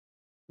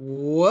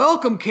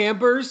Welcome,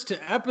 campers, to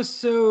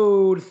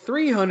episode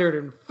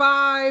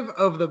 305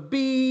 of the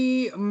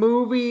B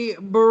Movie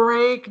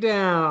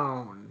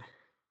Breakdown.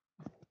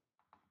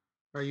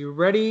 Are you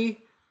ready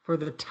for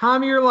the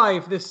time of your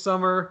life this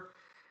summer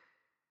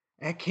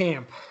at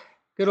camp?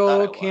 Good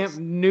old Camp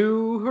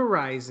New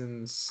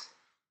Horizons.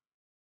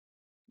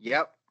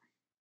 Yep.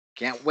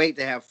 Can't wait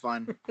to have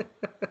fun.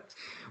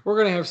 We're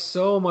going to have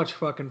so much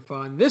fucking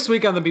fun. This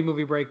week on the B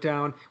Movie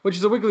Breakdown, which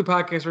is a weekly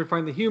podcast where we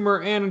find the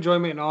humor and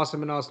enjoyment in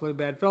awesome and awesomely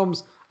bad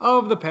films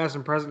of the past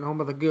and present,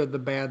 home of the good, the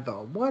bad, the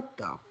what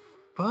the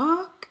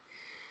fuck?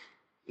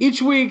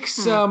 Each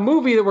week's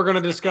movie that we're going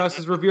to discuss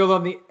is revealed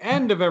on the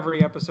end of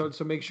every episode,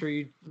 so make sure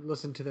you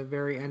listen to the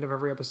very end of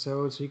every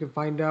episode so you can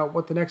find out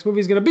what the next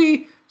movie is going to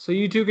be, so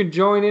you too can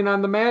join in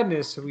on the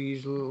madness.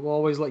 We'll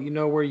always let you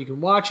know where you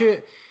can watch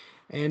it.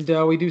 And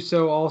we do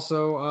so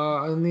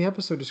also in the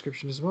episode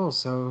description as well,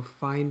 so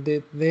find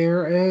it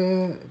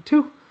there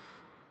too.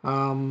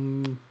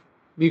 You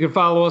can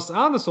follow us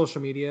on the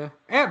social media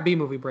at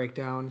B-Movie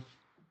Breakdown,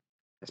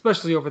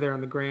 especially over there on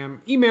the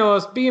gram. Email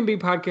us,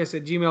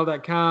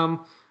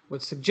 bmbpodcast@gmail.com,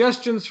 with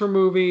suggestions for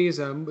movies.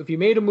 If you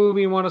made a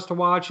movie and want us to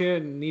watch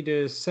it and need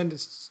to send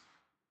it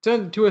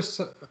to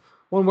us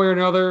one way or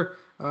another,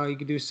 you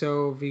can do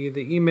so via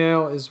the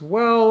email as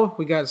well.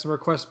 We got some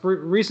requests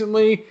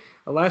recently.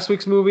 Last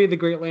week's movie, The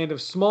Great Land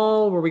of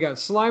Small, where we got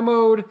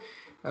Slime-Ode.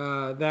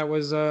 That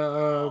was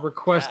a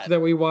request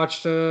that we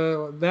watched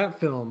that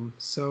film.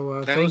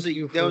 So that was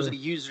a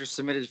user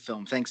submitted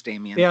film. Thanks,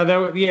 Damien.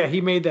 Yeah,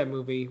 he made that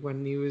movie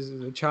when he was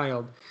a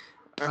child.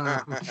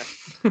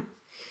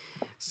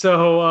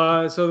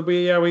 So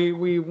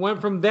we went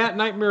from that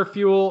Nightmare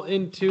Fuel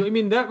into. I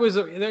mean, that was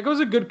a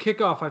good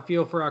kickoff. I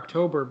feel for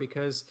October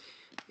because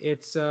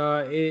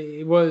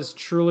it was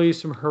truly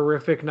some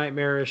horrific,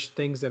 nightmarish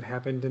things that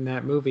happened in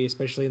that movie,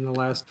 especially in the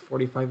last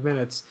 45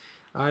 minutes.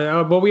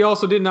 But we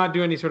also did not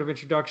do any sort of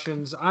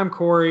introductions. I'm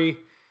Corey.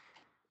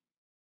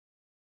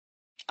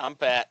 I'm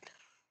Pat.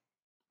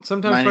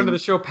 Sometimes friend of the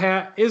show,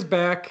 Pat, is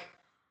back.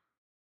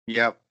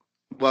 Yep.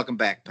 Welcome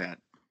back, Pat.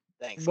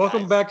 Thanks.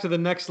 Welcome back to the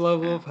next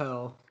level of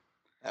hell.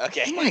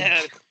 Okay.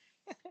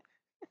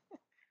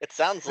 It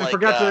sounds like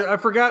I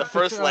forgot the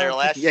first layer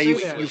last year.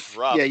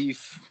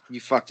 You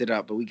fucked it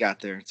up, but we got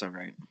there. It's all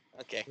right.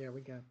 Okay. Yeah,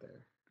 we got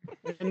there.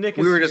 And Nick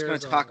we were just going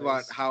to talk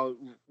about how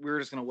we were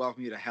just going to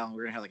welcome you to hell.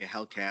 We're going to have like a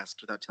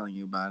hellcast without telling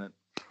you about it.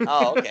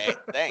 Oh, okay.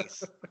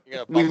 Thanks.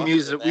 We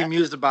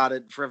mused about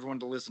it for everyone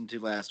to listen to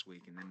last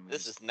week, and then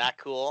this is not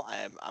cool.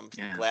 I'm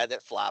glad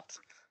that flopped.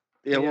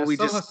 Yeah, well, we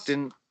just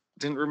didn't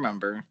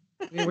remember.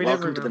 Yeah,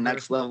 welcome to the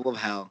next level of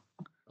hell.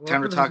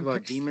 Time to talk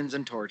about demons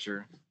and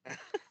torture.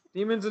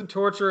 Demons and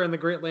Torture and the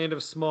Great Land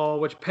of Small,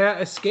 which Pat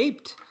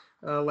escaped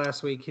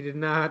last week. He did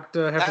not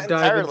have to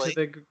dive into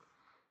the.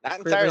 Not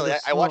entirely.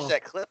 I watched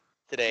that clip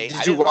today.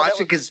 Did you watch it?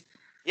 Because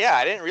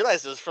I didn't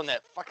realize it was from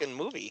that fucking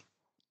movie.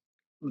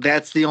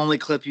 That's the only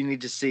clip you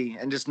need to see,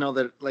 and just know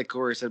that, like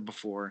Corey said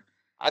before,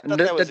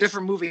 a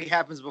different movie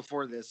happens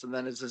before this, and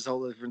then it's this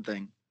whole different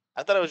thing.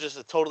 I thought it was just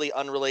a totally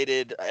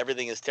unrelated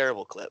 "Everything Is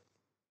Terrible" clip.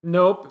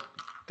 Nope.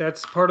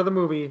 That's part of the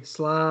movie.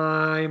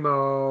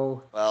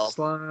 Slime-O. Well,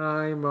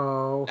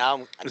 Slime-O.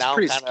 Now I'm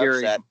pretty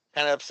scary. kind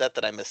of upset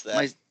that I missed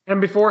that. And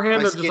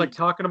beforehand, they're just like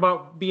talking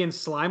about being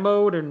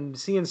Slime-O'd and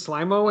seeing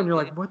Slime-O, and you're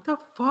like, what the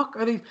fuck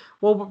are they?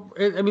 Well,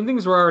 I mean,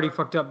 things were already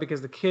fucked up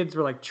because the kids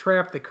were like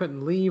trapped. They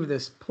couldn't leave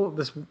this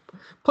place.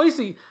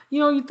 That,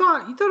 you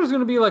thought it was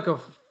going to be like a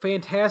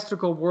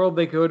fantastical world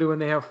they go to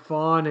and they have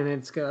fun and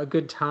it's a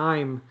good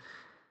time,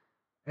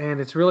 and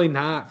it's really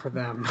not for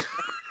them.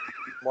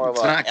 More of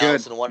a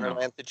Alice in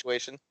Wonderland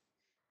situation.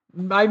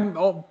 I don't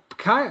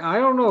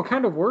know,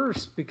 kind of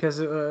worse because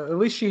at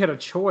least she had a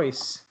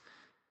choice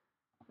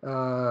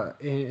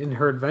in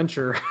her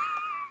adventure.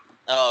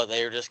 Oh,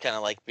 they were just kind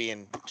of like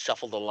being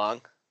shuffled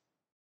along.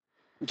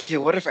 Yeah,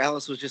 what if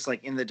Alice was just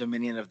like in the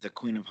dominion of the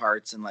Queen of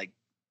Hearts, and like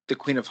the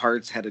Queen of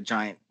Hearts had a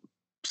giant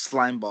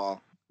slime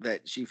ball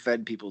that she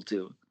fed people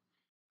to?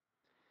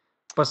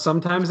 But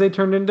sometimes they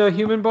turned into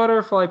human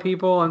butterfly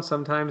people, and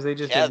sometimes they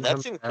just didn't. Yeah,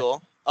 that seemed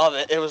cool. Oh,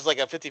 it was like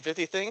a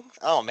 50-50 thing?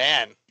 Oh,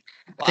 man.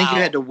 Wow. I think you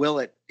had to will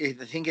it. I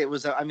think it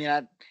was, I mean,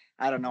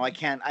 I don't know. I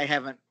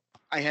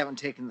haven't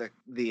taken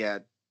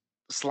the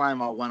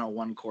Slime-O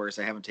 101 course.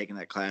 I haven't taken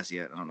that class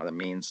yet. I don't know what that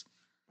means.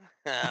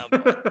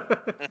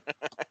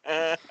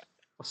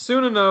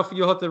 Soon enough,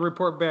 you'll have to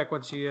report back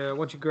once you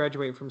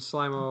graduate from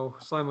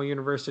Slime-O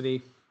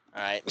University.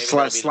 All right.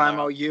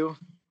 Slime-O U?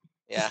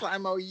 Yeah.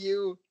 Slime-O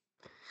U.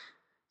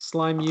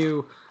 Slime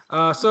you.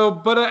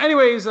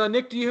 Anyways,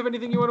 Nick, do you have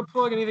anything you want to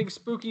plug? Anything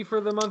spooky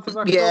for the month of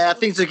October? Yeah,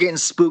 things are getting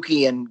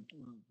spooky and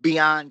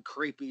beyond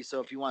creepy.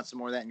 So if you want some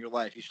more of that in your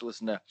life, you should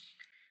listen to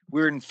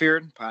Weird and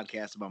Feared,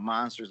 podcast about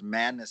monsters,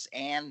 madness,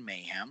 and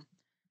mayhem.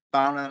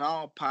 Found on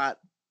all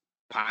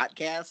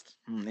podcasts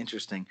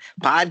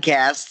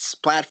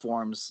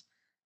platforms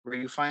where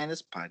you find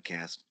this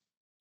podcast.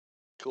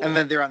 Cool. And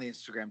then they're on the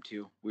Instagram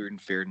too. Weird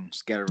and Feared and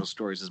Scatterville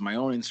Stories is my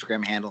own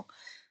Instagram handle,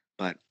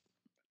 but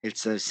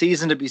it's a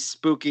season to be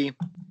spooky,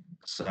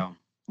 so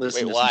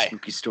Listen Wait, to some why?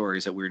 spooky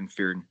stories at Weird and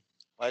Feared.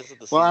 Why is it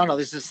the Well, I season don't know. of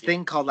There's this spooky?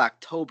 thing called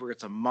October.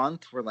 It's a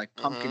month where like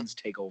Mhm. pumpkins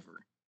take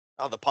over.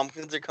 Oh, the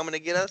pumpkins are coming to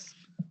get us?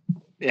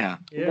 Yeah.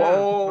 Yeah,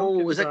 Whoa!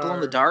 pumpkins Is that glow in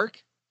the are-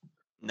 dark?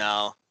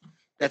 No. They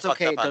That's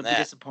fucked okay. up on Don't be that.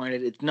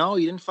 disappointed. No,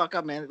 you didn't fuck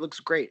up, man. It looks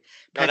great.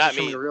 No, Pat not just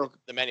showed me. a real.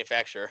 The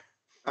manufacturer.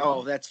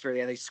 Oh, that's fair.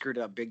 Yeah, they screwed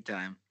up big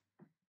time.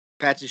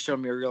 Pat just showed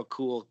me a real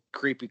cool,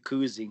 creepy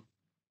koozie.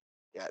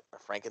 Got a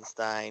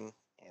Frankenstein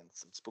and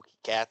some spooky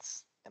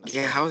cats. And a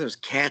Yeah, snake. how are those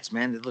cats,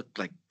 man? They look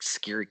like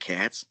scary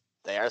cats.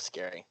 They are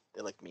scary.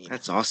 They look mean.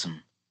 That's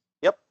awesome.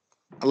 Yep.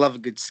 I love a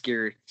good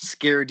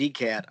scaredy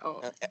cat.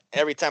 Oh,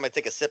 Every time I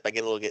take a sip, I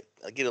get a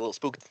little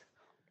spooked.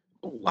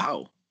 oh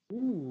wow.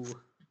 Ooh.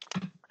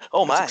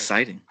 Oh That's my!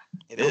 exciting.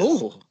 It is.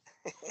 Oh.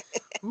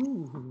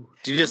 Ooh.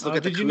 Do you just look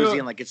at the did koozie you know-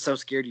 and like get so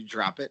scared you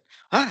drop it?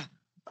 Ah.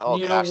 Oh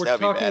You know, gosh, we're that would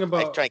be talking bad. I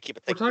about- try and keep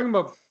it We're thick. talking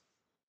about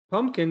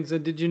pumpkins,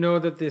 and did you know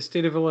that the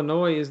state of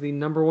Illinois is the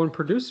 #1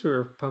 producer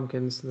of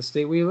pumpkins, the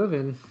state we live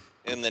in?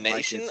 In the Like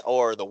nation it.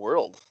 or the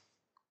world?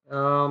 I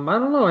don't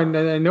know. I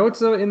know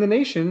it's in the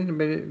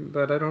nation,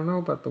 but I don't know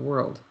about the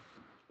world.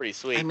 Pretty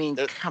sweet. I mean,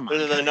 They're, come on.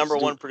 they're the guys,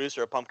 #1 dude.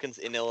 producer of pumpkins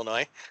in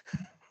Illinois.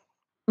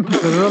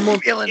 The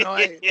number-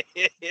 Illinois.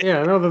 yeah,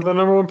 I know they're the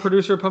 #1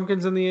 producer of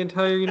pumpkins in the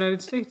entire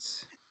United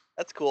States,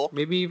 That's cool.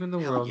 maybe even the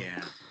Hell world.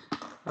 yeah.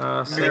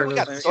 I So, think we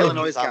got there's- soybeans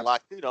Illinois on got-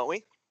 lock too, don't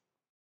we?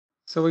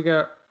 so we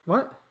got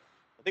what?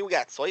 I think we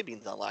got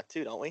soybeans on lock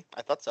too, don't we?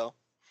 I thought so.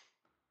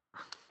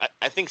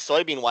 I think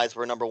soybean wise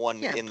we're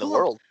 #1 Yeah, in the pull up-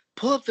 world.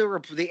 Pull up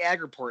the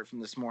ag report from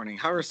this morning.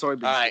 How are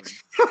soybeans All right.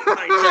 doing? All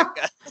right,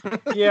 check,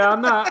 guys. Yeah,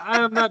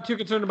 I'm not too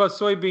concerned about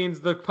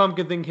soybeans. The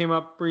pumpkin thing came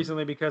up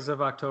recently because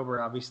of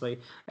October, obviously.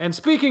 And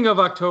speaking of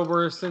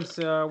October, since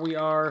we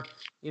are,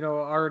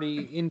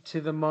 already into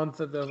the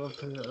month of the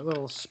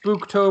little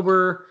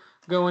Spooktober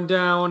going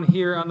down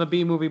here on the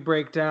B Movie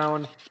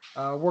Breakdown,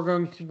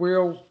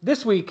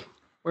 this week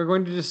we're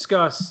going to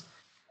discuss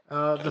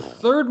the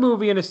third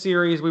movie in a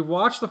series. We've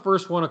watched the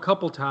first one a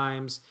couple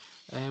times,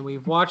 and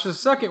we've watched the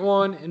second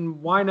one,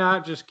 and why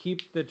not just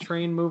keep the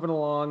train moving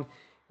along?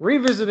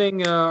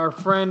 Revisiting our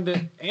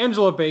friend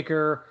Angela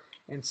Baker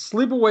and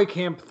Sleepaway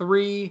Camp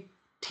 3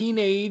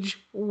 Teenage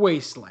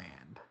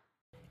Wasteland.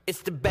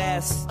 It's the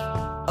best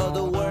of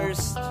the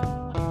worst.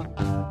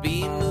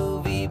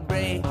 B-movie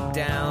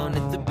breakdown.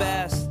 It's the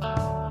best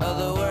of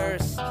the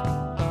worst.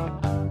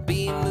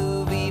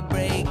 B-movie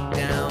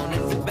breakdown.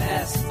 It's the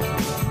best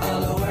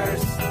of the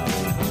worst.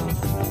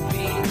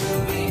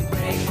 B-movie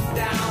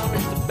breakdown.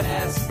 It's the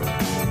best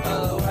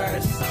of the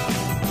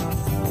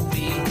worst.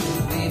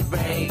 B-movie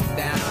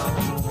breakdown.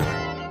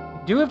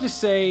 I do have to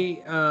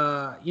say,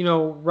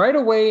 right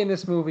away in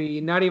this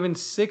movie, not even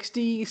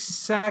 60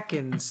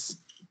 seconds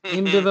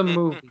into the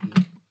movie,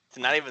 It's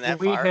not even that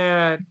we far.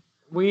 had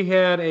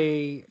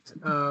a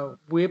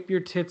whip your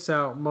tits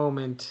out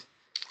moment.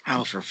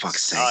 Oh, for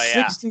fuck's sake. Oh,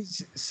 yeah.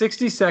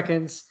 60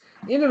 seconds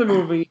into the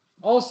movie.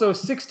 Also,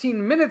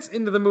 16 minutes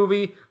into the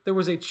movie, there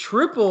was a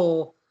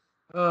triple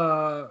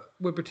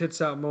whip your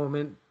tits out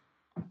moment.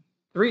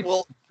 Three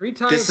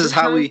times. This is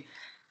how we.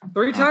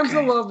 Three times the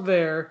Okay. love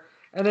there,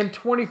 and then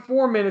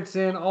 24 minutes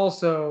in,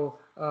 also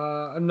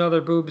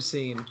another boob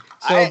scene.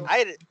 So I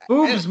had a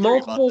boobs theory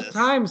about multiple this.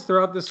 times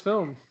throughout this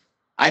film.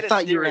 I I had a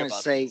thought you were theory going to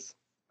about say. this.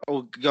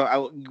 Oh,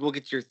 go. We'll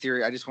get to your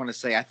theory. I just want to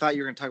say, I thought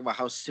you were going to talk about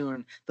how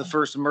soon the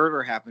first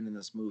murder happened in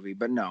this movie,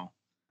 but no.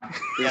 Yeah,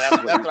 This that's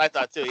is what I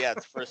thought too. Yeah,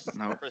 it's first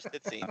No. first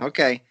hit scene.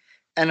 Okay.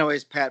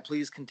 Anyways, Pat,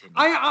 please continue.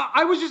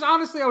 I was just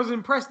honestly, I was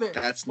impressed that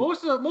That's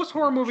most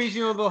horror movies,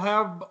 they'll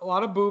have a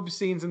lot of boob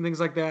scenes and things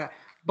like that.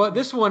 But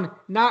this one,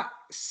 not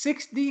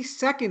 60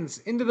 seconds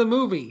into the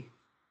movie.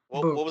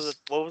 What was boobs. it?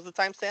 What was the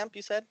timestamp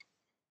you said?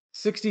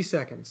 60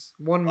 seconds.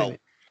 1 Oh.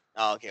 minute.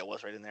 Oh, okay, it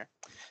was right in there.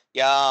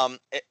 Yeah.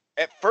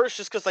 At first,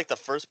 just because like the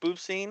first boob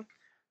scene,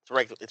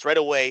 it's right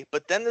away.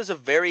 But then there's a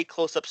very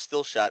close-up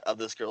still shot of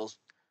this girl's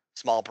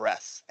small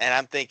breasts, and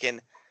I'm thinking,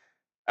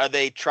 are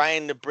they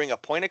trying to bring a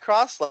point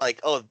across?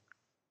 Like, oh,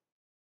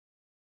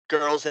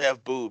 girls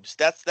have boobs.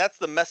 That's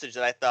the message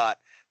that I thought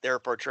they were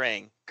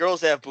portraying.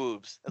 Girls have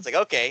boobs. It's like,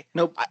 okay,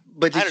 Nope. I-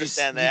 But did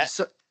understand that.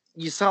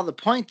 You saw the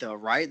point though,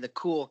 right? The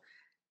cool,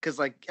 because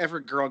like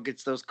every girl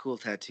gets those cool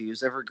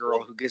tattoos. Every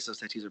girl who gets those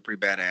tattoos are pretty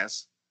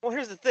badass. well,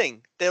 here's the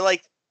thing.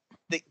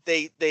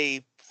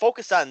 They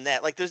focus on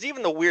that. Like, there's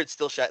even the weird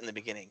still shot in the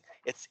beginning.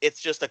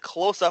 It's just a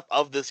close up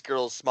of this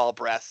girl's small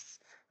breasts.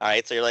 All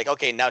right, so you're like,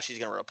 okay, now she's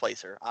gonna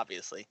replace her,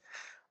 obviously.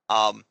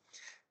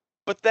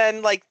 But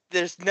then like,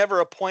 there's never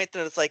a point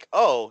that it's like,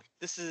 oh,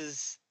 this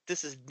is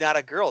not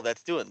a girl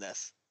that's doing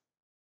this.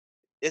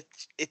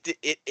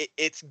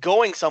 It's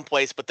going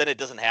someplace, but then it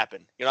doesn't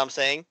happen. You know what I'm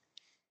saying?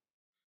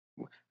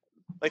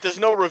 Like, there's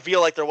no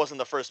reveal like there was in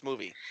the first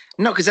movie.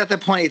 No, because at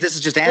that point, this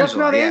is just That's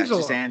Angela. not Yeah, Angela.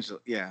 it's just Angela.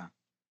 Yeah.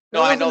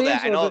 No, I That know wasn't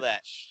that. I Angela know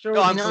that. showed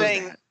No, I'm me knows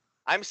saying that.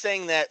 I'm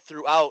saying that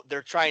throughout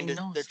they're trying He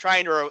to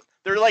knows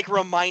they're like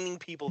reminding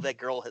people that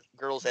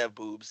girls have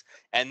boobs,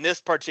 and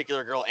this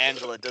particular girl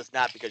Angela does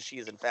not, because she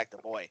is in fact a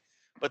boy.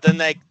 But then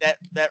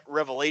that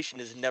revelation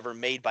is never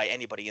made by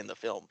anybody in the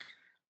film.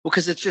 Well,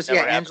 because it's just Never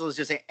happened. Angela's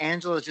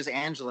just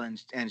Angela,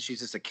 and she's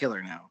just a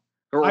killer now.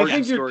 Her I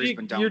origin think story's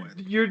been done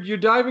with. you're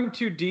diving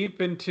too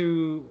deep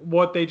into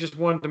what they just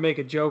wanted to make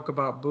a joke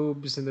about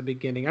boobs in the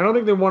beginning. I don't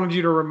think they wanted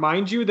you to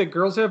remind you that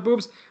girls have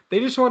boobs. They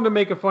just wanted to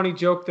make a funny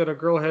joke that a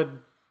girl had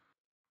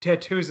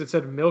tattoos that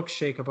said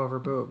milkshake above her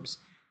boobs.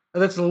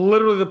 And that's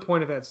literally the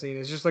point of that scene.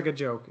 It's just like a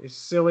joke. It's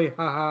silly,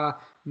 haha,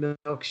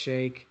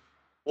 milkshake.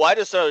 Well, I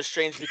just thought it was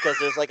strange because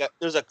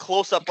there's a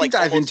close up You can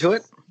dive into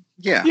it.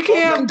 Yeah, You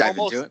can. can dive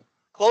into it.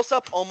 Close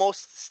up,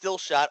 almost still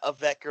shot of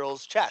that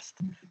girl's chest.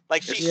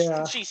 Like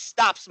Yeah. she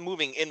stops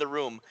moving in the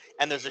room,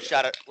 and there's a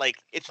shot of like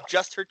it's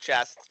just her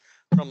chest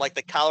from like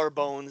the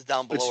collarbones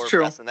down below It's her true.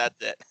 breast, and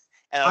that's it.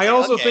 And I was like,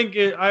 also okay.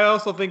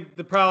 think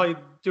they're probably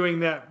doing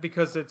that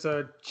because it's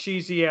a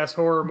cheesy ass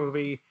horror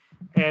movie,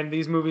 and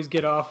these movies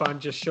get off on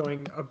just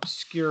showing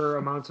obscure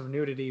amounts of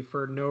nudity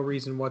for no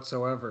reason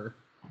whatsoever.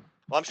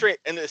 Well, I'm sure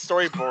in the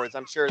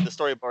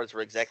storyboards,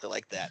 were exactly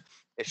like that.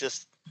 It's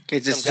just Okay,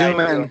 just some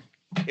guy zoom drew in.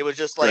 it was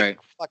just like Right.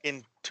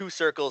 fucking 2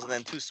 circles and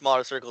then 2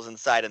 smaller circles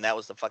inside, and that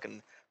was the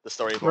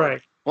storyboard.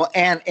 Right. Well,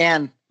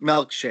 and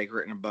milkshake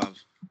written above.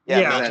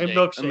 Yeah, milkshake. and I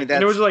milkshake. mean,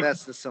 And it was like,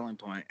 that's the selling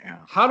point. Yeah.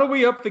 how do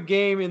we up the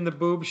game in the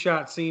boob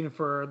shot scene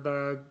for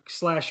the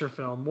slasher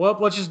film? Well,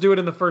 let's just do it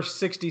in the first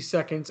 60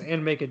 seconds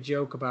and make a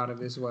joke about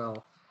it as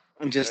well.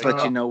 And just There let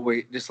you you know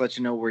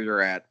where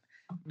you're at.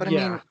 But I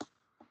Yeah. mean,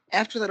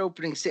 after that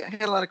opening scene, I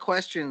had a lot of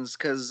questions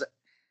because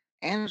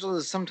Angela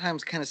is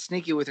sometimes kind of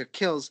sneaky with her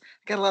kills.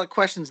 I got a lot of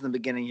questions in the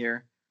beginning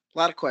here. A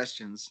lot of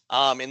questions.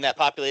 In that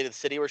populated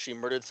city where she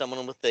murdered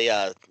someone with a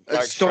A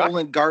large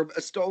truck.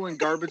 stolen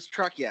garbage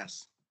truck.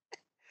 Yes.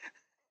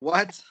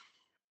 What?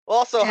 Well,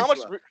 also,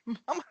 Angela.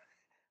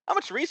 how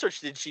much research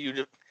did she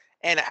do,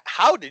 and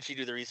how did she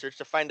do the research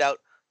to find out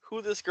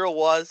who this girl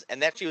was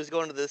and that she was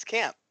going to this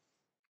camp?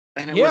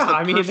 And it Yeah, was the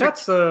I mean, perfect-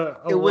 that's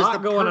a it was lot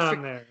the going perfect-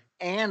 on there.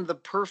 and the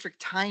perfect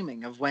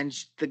timing of when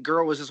the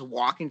girl was just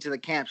walking to the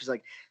camp. She's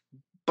like,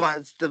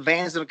 but the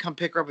van's gonna come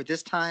pick her up at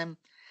this time.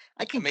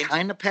 I can Amazing.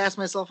 kind of pass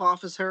myself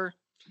off as her.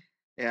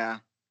 Yeah.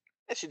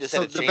 And she just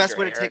So had to the change best her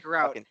way to hair take her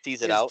and out fucking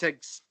tease it out.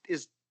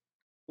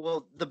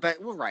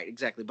 Right,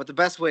 exactly. But the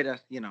best way to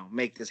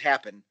make this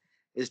happen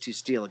is to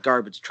steal a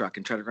garbage truck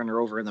and try to run her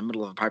over in the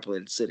middle of a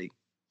populated city.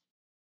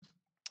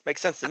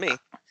 Makes sense to me.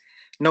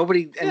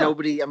 Nobody. Yeah.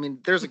 I mean,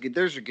 there's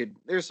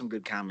some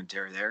good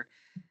commentary there.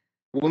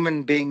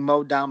 Woman being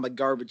mowed down by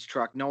garbage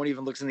truck. No one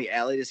even looks in the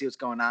alley to see what's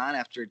going on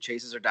after it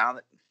chases her down.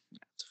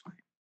 It's fine.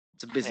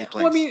 It's a busy Yeah.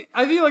 place. Well, I mean,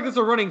 I feel like it's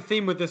a running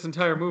theme with this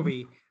entire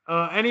movie.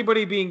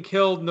 Anybody being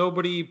killed,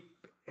 nobody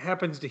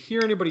happens to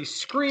hear anybody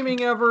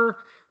screaming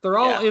ever. They're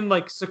all Yeah. in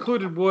like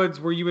secluded woods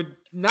where you would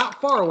not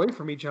far away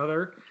from each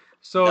other.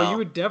 So No. you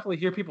would definitely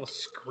hear people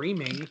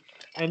screaming,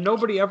 and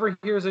nobody ever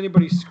hears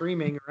anybody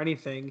screaming or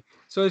anything.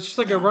 So it's just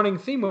like a running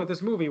theme with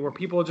this movie where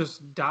people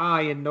just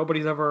die and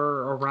nobody's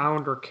ever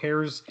around or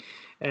cares.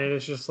 And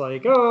it's just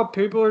like, oh,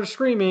 people are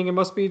screaming. It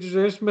must be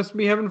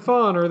having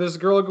fun, or this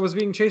girl was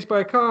being chased by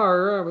a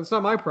car. It's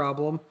not my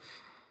problem.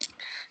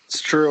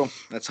 It's true.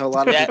 That's how a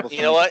lot of Yeah, people you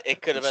think. know what?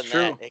 It could have It's been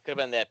true. that. It could have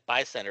been that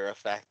bystander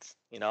effect.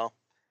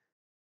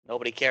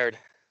 Nobody cared.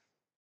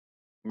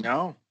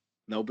 No,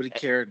 nobody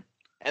cared.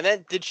 And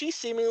then, did she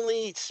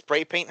seemingly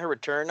spray paint her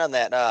return on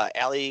that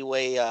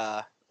alleyway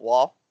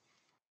wall?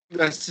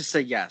 Let's just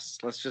say yes.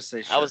 Let's just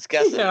say sure. I was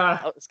guessing. Yeah.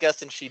 I was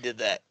guessing she did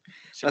that.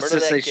 She Let's murdered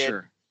just that say kid.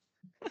 sure.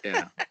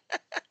 Yeah.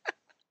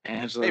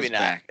 Angela's Maybe not.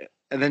 back.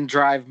 And then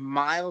drive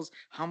miles.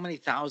 How many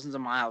thousands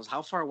of miles?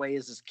 How far away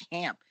is this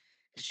camp?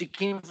 She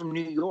came from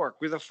New York.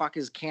 Where the fuck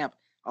is camp?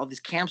 All these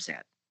camps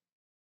at?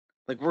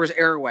 Like, where's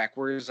Arawak?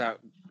 Where's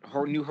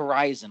New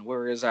Horizon?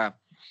 Where is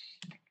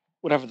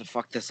whatever the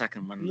fuck the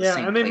second one? the Yeah,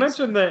 same and they place.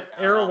 mentioned that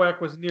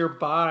Arawak was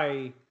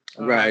nearby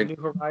Right. New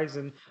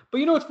Horizon. But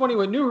you know what's funny?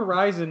 With New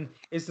Horizon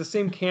is the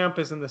same camp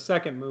as in the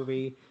second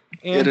movie.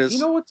 And It is. you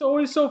know what's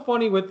always so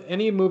funny with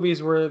any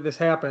movies where this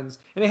happens,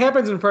 and it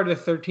happens in Friday the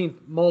 13th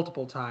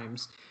multiple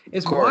times,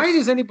 is Of course. why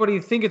does anybody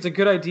think it's a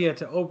good idea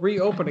to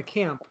reopen a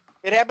camp?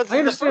 It happens I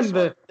in the understand first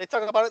one. the- They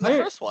talk about it in the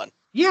I- first one.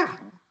 Yeah.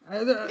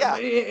 Yeah.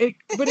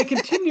 But it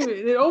continues.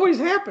 It always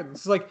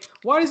happens. Like,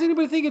 why does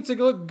anybody think it's a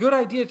good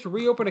idea to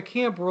reopen a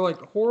camp where like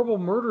horrible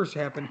murders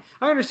happen?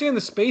 I understand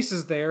the space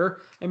is there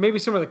and maybe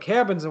some of the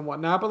cabins and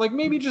whatnot, but like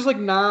maybe just like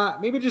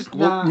not. Maybe just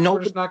Well, not. no,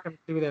 We're just not going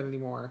to do that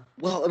anymore.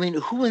 Well, I mean,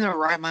 who in their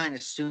right mind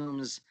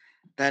assumes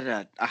that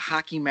a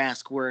hockey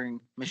mask wearing,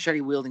 machete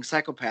wielding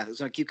psychopath is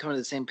going to keep coming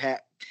to the same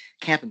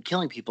camp and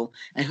killing people?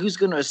 And who's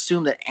going to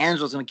assume that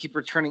Angela's going to keep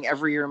returning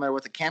every year, no matter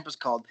what the camp is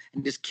called,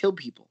 and just kill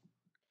people?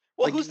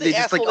 Well, Like, who's they the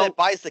just, asshole like, that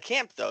buys the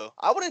camp, though?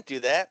 I wouldn't do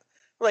that.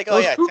 Like, oh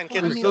Those yeah, 10 kids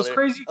cuckoos, are still those there.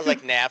 crazy, I was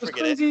like, nah,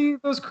 forget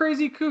it. those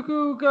crazy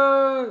cuckoo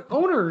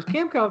owners,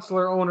 camp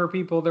counselor owner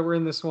people that were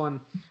in this one.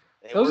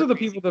 They Those were are the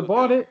crazy people that cuckoo.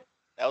 bought it.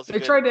 That was a They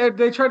good,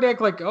 tried to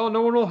act like, oh,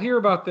 no one will hear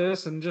about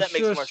this, and just that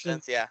makes more shush, and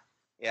sense. Yeah,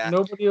 yeah.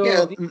 nobody will.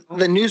 Yeah,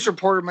 the news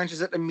reporter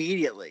mentions it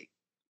immediately.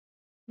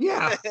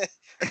 Yeah.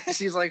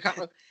 She's like,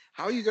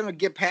 how are you going to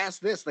get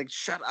past this? Like,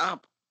 shut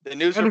up. The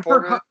news And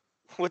reporter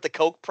with the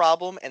coke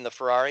problem and the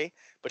Ferrari,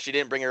 but she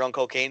didn't bring her own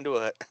cocaine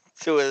to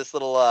this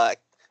little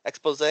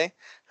expose.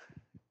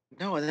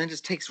 No, and then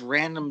just takes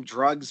random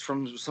drugs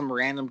from some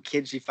random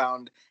kid she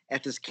found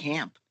at this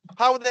camp.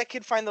 How would that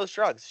kid find those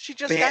drugs? She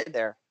just got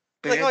there.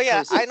 Like, Bad oh yeah,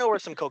 choices. I know where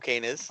some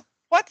cocaine is.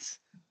 What?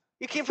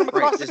 You came from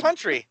across the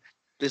country.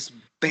 This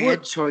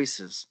bad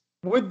choices.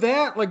 Would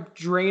that like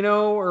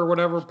Drano or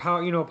whatever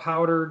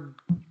powdered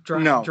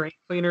drain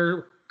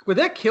cleaner? Would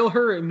that kill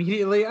her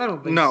immediately? I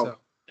don't think so.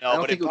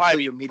 No, but it'd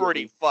probably be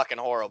pretty fucking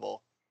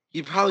horrible.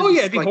 You'd probably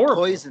it'd be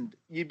horrible. Poisoned.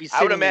 You'd be.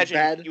 I would imagine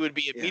in bed. you would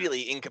be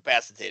immediately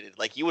incapacitated.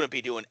 Like you wouldn't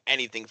be doing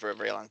anything for a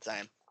very long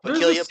time. But There's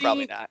kill a you, scene-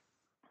 probably not.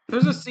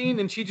 There's a scene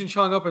in Cheech and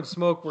Chong Up in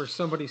Smoke where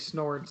somebody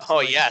snorts.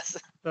 Oh yes,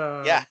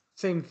 yeah,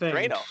 same thing.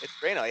 Drano. It's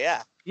Drano.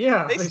 Yeah.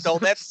 Yeah, They stole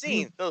that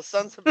scene. Those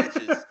sons of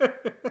bitches.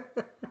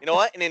 You know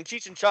what? And in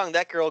Cheech and Chong,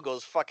 that girl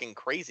goes fucking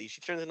crazy.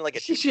 She turns into like a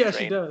she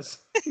train. does.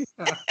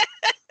 Yeah.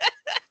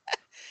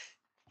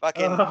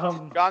 Fucking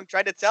Chong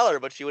tried to tell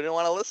her, but she wouldn't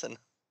want to listen.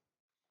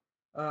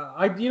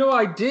 I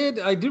did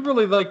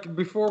really like,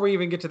 before we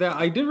even get to that,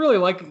 I did really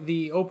like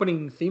the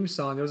opening theme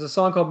song. There was a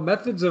song called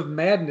Methods of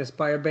Madness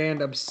by a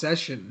band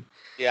Obsession.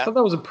 Yeah. I thought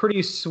that was a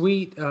pretty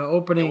sweet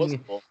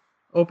opening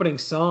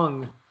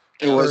song.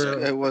 It was.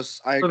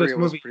 I agree. It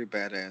was pretty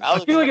badass. I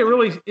feel like it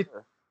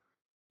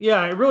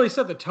really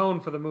set the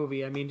tone for the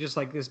movie. I mean, just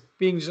like this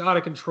being just out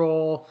of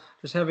control,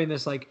 just having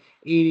this like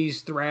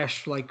 80s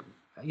thrash, like,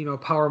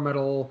 power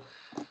metal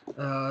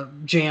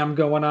jam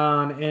going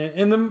on,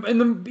 and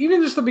the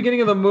even just the beginning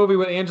of the movie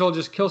when Angela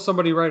just kills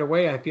somebody right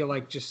away, I feel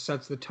like just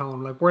sets the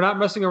tone. Like, we're not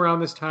messing around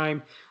this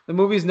time. The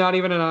movie's not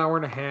even an hour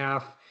and a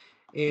half.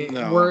 We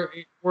know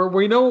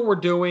what we're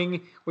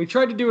doing. We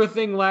tried to do a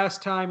thing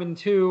last time in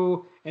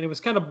 2, and it was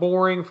kind of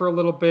boring for a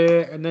little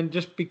bit, and then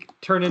just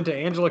turn into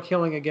Angela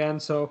killing again.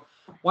 So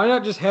why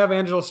not just have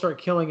Angela start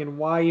killing, and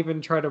why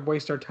even try to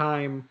waste our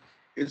time?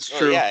 It's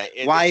true.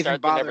 Why even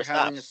bother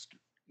having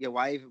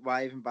why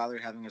even bother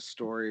having a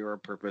story or a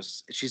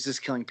purpose? She's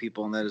just killing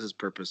people, and that is his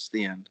purpose.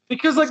 The end.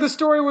 Because like the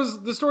story in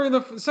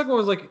the second one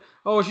was like,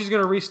 oh, she's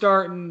gonna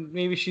restart, and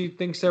maybe she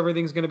thinks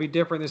everything's gonna be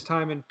different this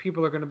time, and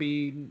people are gonna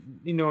be,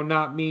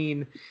 not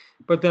mean.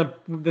 But then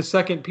the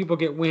second people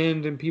get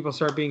wind and people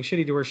start being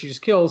shitty to her, she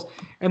just kills,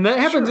 and that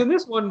happens in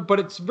this one. But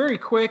it's very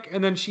quick,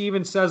 and then she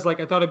even says like,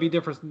 I thought it'd be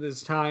different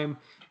this time,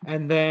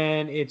 and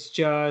then it's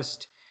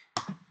just,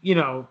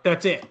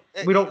 that's it.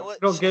 We don't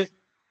get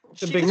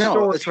the big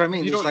story. That's what I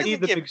mean. You don't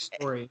need the big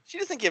story. She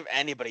doesn't give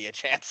anybody a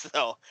chance,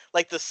 though.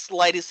 Like the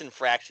slightest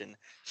infraction,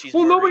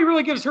 nobody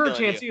really gives her a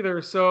chance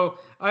either. So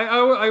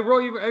I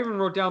even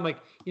wrote down like,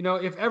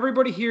 if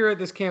everybody here at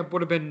this camp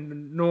would have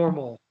been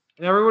normal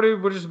and everybody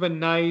would have just been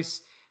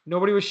nice,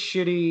 nobody was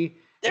shitty.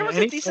 There was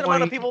a decent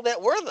amount of people that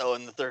were, though,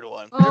 in the third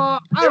one. I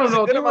don't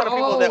know. A good amount of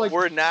people that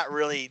were not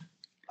really.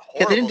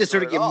 Yeah, they didn't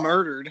deserve to get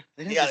murdered.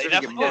 They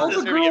didn't all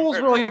the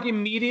girls were like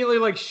immediately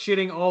like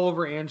shitting all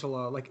over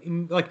Angela. Like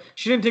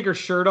she didn't take her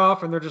shirt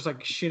off, and they're just like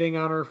shitting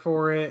on her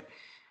for it.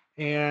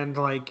 And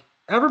like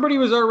everybody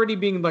was already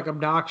being like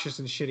obnoxious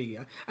and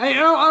shitty. I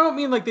don't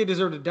mean like they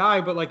deserve to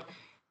die, but like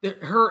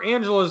her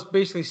Angela's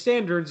basically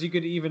standards. You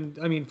could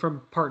even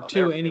from part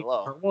 2, any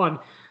part 1,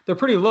 they're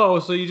pretty low.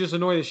 So you just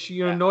annoy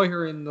annoy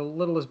her in the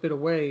littlest bit of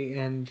way,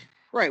 and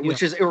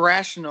which is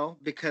irrational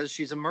because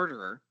she's a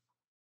murderer.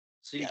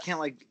 So you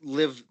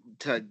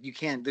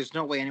can't there's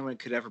no way anyone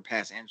could ever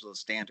pass Angela's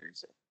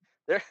standards.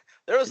 There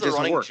was the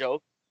running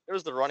joke. There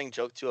was the running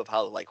joke too of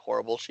how like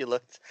horrible she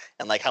looked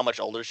and like how much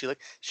older she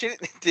looked.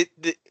 Did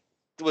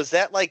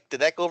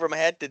that go over my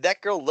head? Did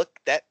that girl look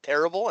that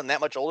terrible and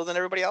that much older than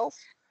everybody else?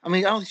 I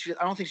mean, I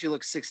don't think she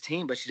looks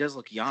 16, but she does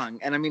look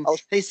young. And I mean,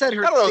 they said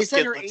her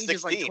age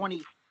is like 20.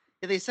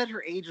 Yeah, they said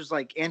her age was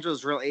like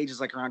Angela's real age is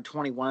like around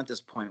 21 at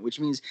this point, which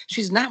means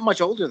she's not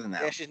much older than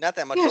that. Yeah, she's not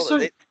that much older.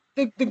 So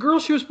the girl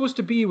she was supposed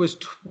to be was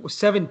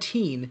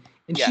 17,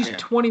 and she's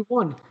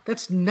 21.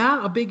 That's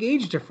not a big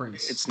age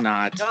difference. It's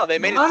not. No, they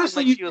made it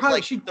honestly, seem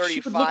like she was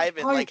like 35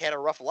 and like had a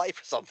rough life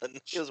or something.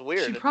 It was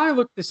weird. She probably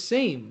looked the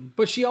same,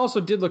 but she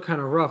also did look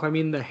kind of rough. I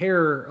mean, the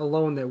hair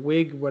alone, that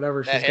wig,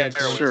 whatever she's got. That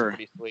hair was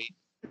pretty sweet.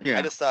 Yeah.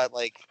 I just thought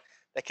like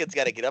that kid's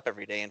got to get up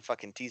every day and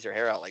fucking tease her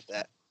hair out like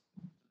that.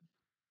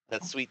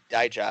 That sweet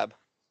dye job.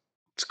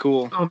 It's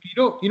cool.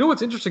 You know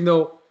what's interesting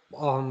though?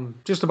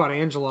 Just about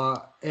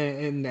Angela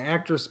and the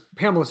actress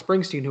Pamela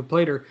Springsteen who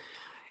played her.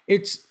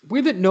 It's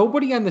weird that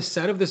nobody on the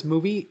set of this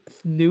movie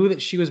knew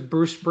that she was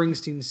Bruce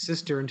Springsteen's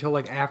sister until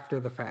like after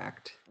the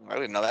fact. I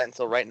didn't know that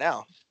until right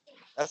now.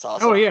 That's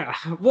awesome. Oh yeah.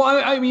 Well,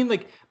 I mean,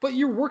 like, but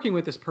you're working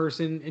with this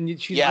person, and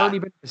she's already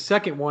been in the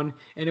second one,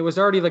 and it was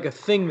already like a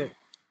thing that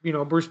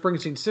Bruce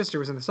Springsteen's sister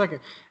was in the second.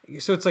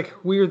 So it's like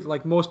weird.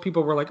 Like most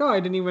people were like, oh, I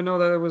didn't even know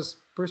that it was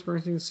Bruce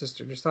Springsteen's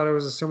sister. Just thought it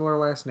was a similar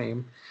last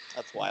name.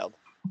 That's wild.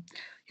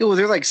 Well,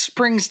 they're like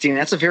Springsteen.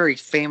 That's a very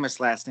famous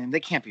last name.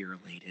 They can't be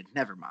related.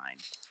 Never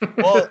mind.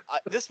 Well,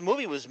 this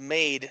movie was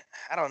made,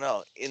 I don't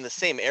know, in the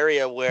same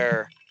area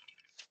where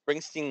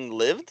Springsteen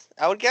lived,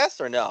 I would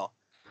guess, or no?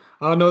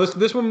 No,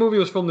 this one movie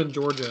was filmed in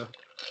Georgia.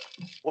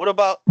 What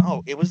about,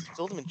 it was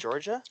filmed in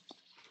Georgia?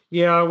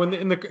 Yeah, when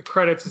in the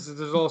credits,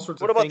 there's all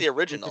sorts What of about things. the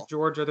original? To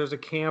Georgia, there's a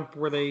camp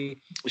where they.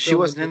 She filmed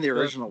wasn't in the the-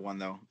 original one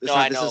though. No,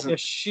 I know. Yeah, Isn't,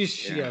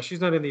 she's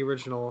not in the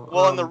original.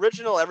 Well, in the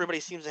original, everybody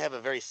seems to have a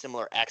very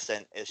similar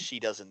accent as she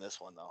does in this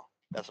one, though.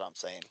 That's what I'm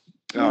saying.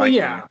 Oh, well,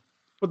 yeah,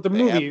 but the They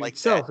have, movie like,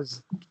 itself that.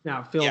 is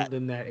not filmed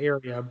in that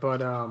area.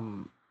 But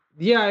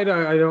yeah, I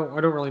don't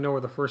really know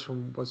where the first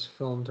one was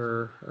filmed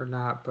or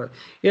not. But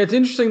yeah, it's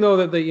interesting though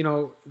that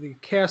they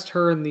cast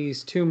her in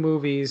these two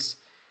movies,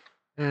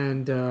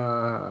 and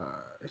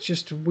it's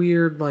just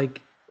weird.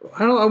 Like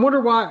I wonder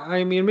why.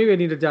 I mean, maybe I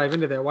need to dive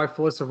into that. Why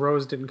Felissa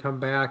Rose didn't come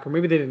back, or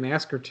maybe they didn't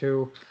ask her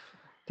to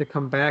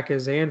come back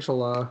as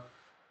Angela.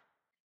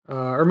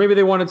 Or maybe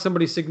they wanted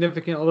somebody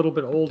significant, a little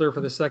bit older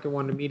for the second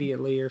one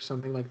immediately, or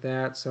something like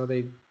that. So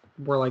they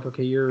were like,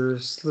 "Okay, you're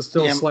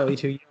still slightly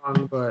too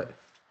young," but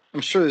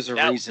I'm sure there's a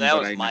reason. That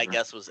but was my never...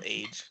 guess was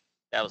age.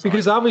 That was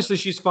because obviously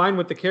she's fine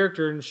with the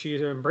character and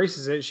she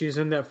embraces it. She's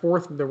in that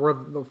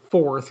the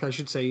fourth, I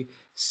should say,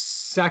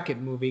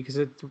 second movie because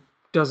it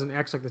doesn't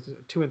act like the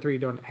 2 and 3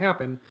 don't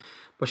happen,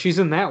 but she's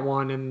in that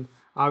one, and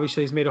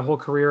obviously he's made a whole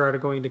career out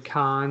of going to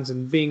cons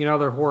and being in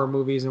other horror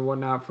movies and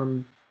whatnot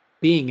from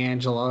being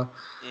Angela.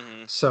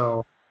 Mm-hmm.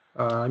 So,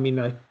 I mean,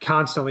 I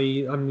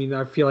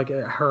feel like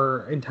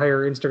her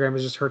entire Instagram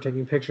is just her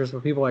taking pictures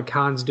with people at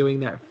cons doing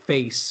that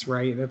face,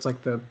 right? That's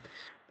like the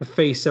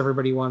face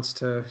everybody wants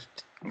to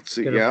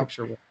get a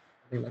picture with,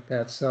 something like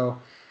that. So,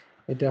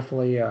 it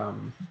definitely.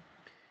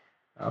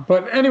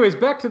 But anyways,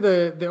 back to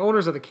the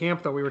owners of the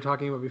camp that we were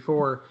talking about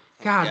before.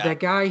 God, that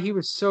guy, he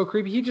was so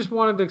creepy. He just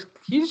wanted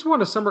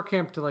a summer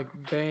camp to like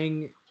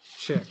bang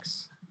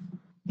chicks.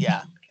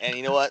 Yeah, and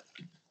you know what?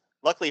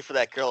 Luckily for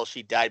that girl,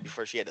 she died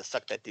before she had to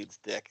suck that dude's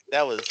dick.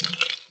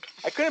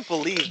 I couldn't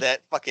believe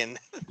that fucking.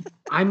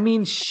 I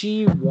mean,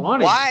 she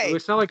wanted. Why?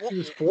 It's not like she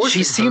was forced.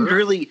 She seemed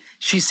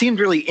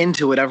really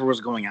into whatever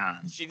was going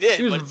on. She did.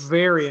 She was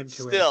very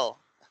into it.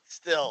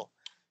 Still.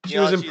 She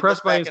was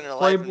impressed by his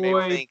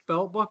Playboy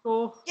belt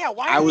buckle. Yeah,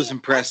 why? I was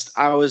impressed.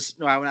 I'm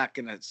not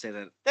gonna say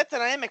that. That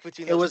dynamic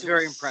between those it was two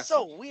very was impressive.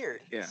 So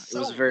weird. Yeah, so it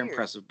was a very weird.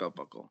 impressive belt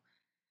buckle.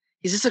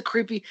 He's just a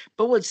creepy.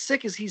 But what's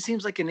sick is he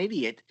seems like an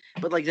idiot.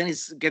 But like then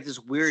he's got this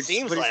weird.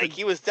 Seems like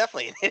he was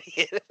definitely an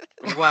idiot.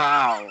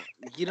 Wow,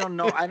 you don't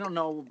know. I don't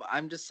know.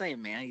 I'm just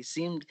saying, man. He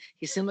seemed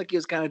like he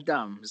was kind of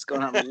dumb. Just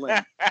going on a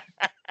limb.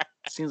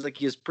 Seems like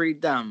he was pretty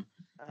dumb.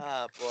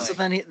 Oh boy. So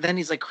then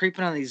he's like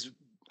creeping on these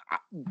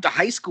the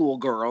high school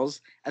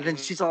girls, and then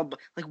she's all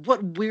like,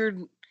 "What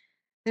weird?"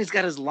 He's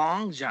got his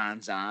long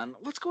johns on.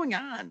 What's going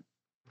on?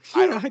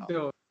 I don't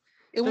know.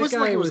 It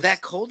wasn't like it was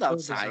that cold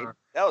outside. Bizarre.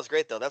 That was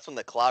great though. That's when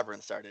the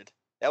clobbering started.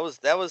 That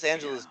was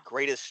Angela's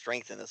greatest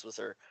strength in this was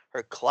her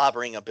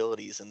clobbering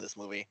abilities in this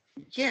movie.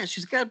 Yeah,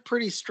 she's got a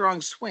pretty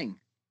strong swing.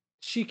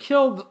 She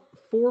killed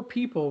 4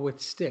 people with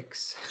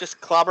sticks.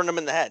 Just clobbering them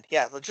in the head.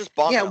 Yeah, just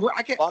bonking them.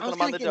 I was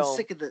them on the getting dome.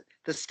 sick of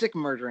the stick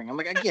murdering. I'm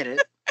like, I get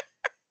it.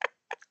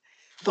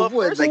 The Well,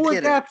 woods, I Four get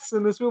it. deaths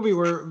in this movie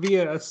were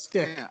via a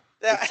stick. Yeah,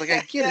 it's like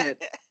I get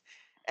it.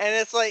 And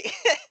it's like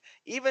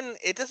even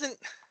it doesn't.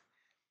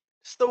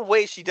 Just the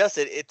way she does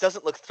it, it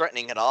doesn't look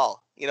threatening at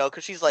all. You know,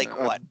 because she's like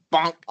what,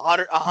 bonk,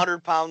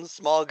 100 pounds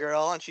small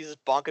girl, and she's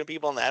just bonking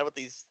people in the head with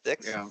these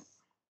sticks. Yeah.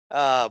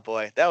 Oh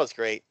boy, that was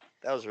great.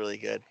 That was really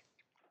good.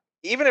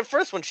 Even at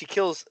first, when she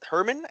kills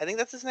Herman, I think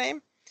that's his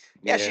name.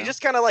 Yeah, she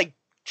just kind of like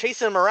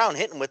chasing him around,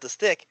 hitting him with the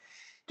stick,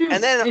 Dude,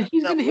 and then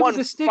he's that gonna hit one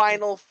with the stick.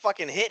 final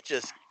fucking hit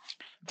just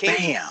came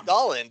Bam.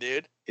 skull in,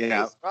 dude.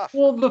 Yeah. Rough.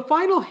 Well, the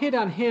final hit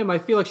on him, I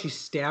feel like she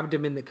stabbed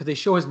him in because they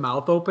show his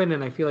mouth open,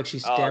 and I feel like she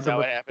stabbed him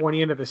with the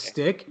pointy end of the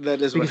stick.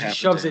 That is what because happened.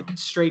 she shoves it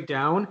straight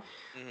down.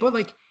 Mhm. But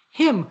like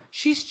him,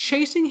 she's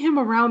chasing him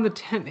around the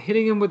tent,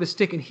 hitting him with a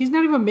stick, and he's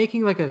not even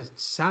making like a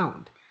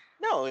sound.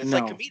 No, it's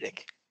like comedic.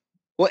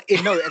 Well,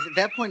 no, at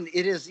that point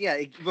it is.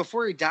 Yeah,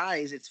 before he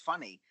dies, it's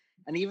funny.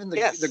 And even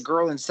the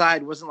girl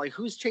inside wasn't like,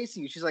 "Who's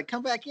chasing you?" She's like,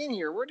 "Come back in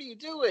here. What are you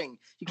doing?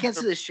 You can't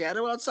see the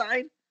shadow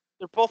outside."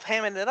 They're both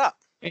hamming it up.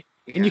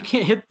 And you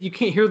can't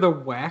hear the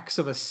wax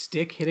of a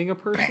stick hitting a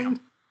person.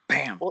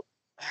 Bam. Well,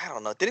 I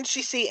don't know. Didn't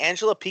she see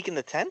Angela peek in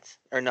the tent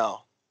or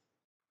no?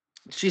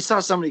 She saw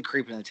somebody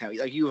creeping in the town.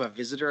 Like you have a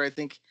visitor, I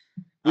think.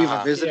 We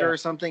have a visitor or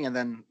something, and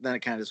then it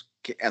kind of just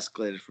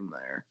escalated from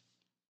there.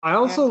 I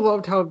also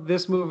loved how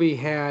this movie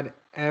had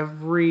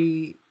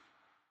every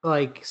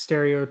like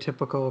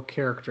stereotypical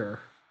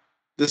character.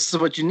 This is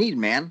what you need,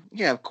 man.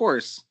 Yeah, of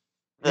course.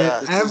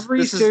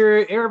 Every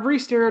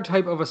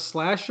stereotype of a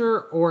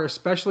slasher, or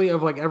especially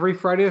of like every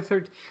Friday the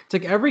 13th. It's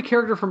like every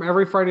character from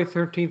every Friday the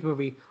 13th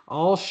movie,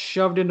 all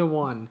shoved into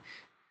one.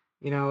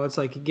 You know, it's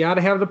like you got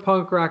to have the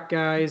punk rock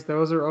guys;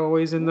 those are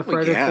always in the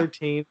Friday the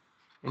 13th.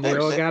 And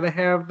you got to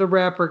have the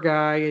rapper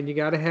guy, and you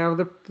got to have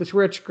the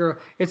rich girl.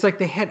 It's like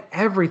they had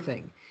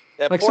everything.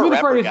 That like poor some of the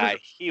rapper Friday, guy,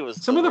 he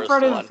was some of the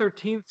Friday the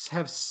 13th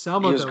have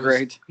some of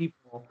those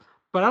people,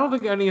 but I don't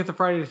think any of the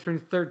Friday the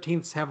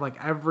 13th have like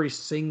every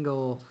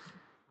single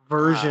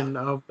version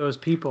of those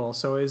people.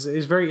 So it's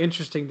very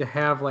interesting to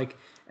have like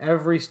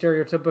every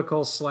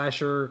stereotypical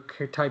slasher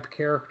type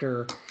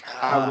character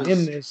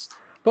in this.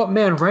 But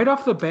man, right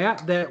off the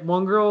bat, that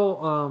one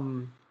girl,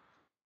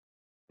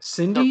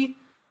 Cindy, The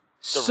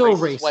so racist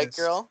racist. white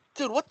girl,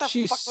 dude. What the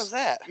She's- fuck was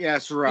that? Yeah,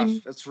 it's rough.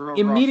 Im- It's real rough.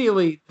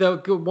 Immediately,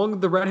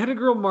 the redheaded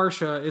girl,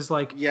 Marsha, is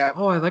like, Yeah.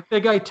 "Oh, I like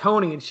that guy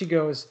Tony," and she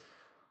goes,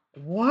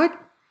 "What?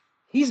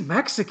 He's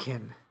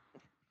Mexican."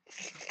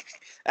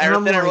 And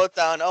I'm Then I like- wrote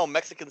down, "Oh,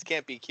 Mexicans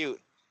can't be cute."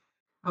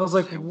 I was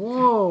like,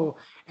 "Whoa!"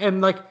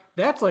 And like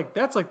that's like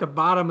the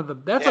bottom of the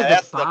that's Yeah, like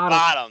that's the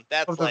bottom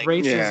That's of the like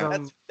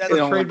racism that's It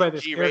only portrayed by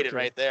this G-rated character.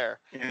 right there.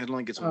 Yeah, it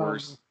only gets Um,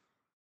 worse.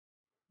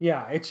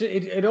 Yeah, it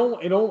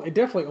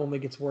definitely only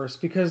gets worse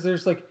because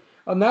there's like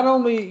not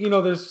only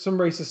there's some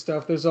racist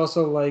stuff. There's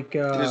also like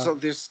There's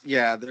there's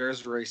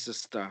racist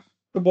stuff.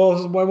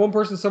 well, one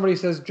person somebody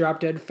says drop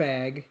dead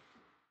fag.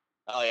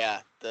 Oh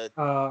yeah, the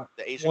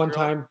Asian One girl.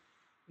 time,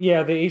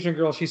 yeah, the Asian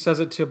girl, she says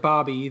it to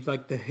Bobby,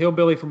 like the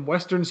hillbilly from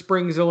Western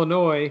Springs,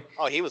 Illinois.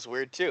 Oh, he was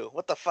weird too.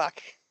 What the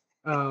fuck?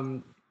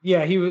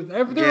 Yeah, he was.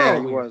 They're Yeah, all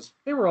he weird. was.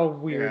 They were all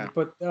weird, Yeah.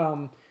 but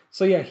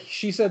so yeah,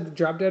 she said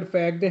drop dead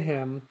fag to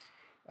him.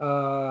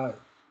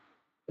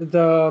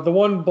 The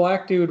one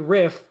black dude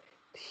Riff,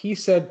 he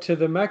said to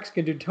the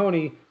Mexican dude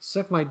Tony,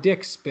 "Suck my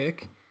dick,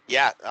 spick."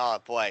 Yeah. Oh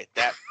boy,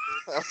 that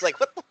I was like,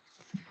 what the?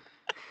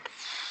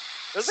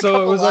 There's a So it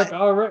couple was like,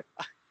 lines- all right.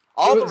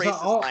 all it the was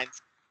racist all-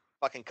 lines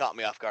fucking caught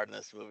me off guard in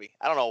this movie.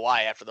 I don't know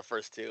why after the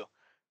first two,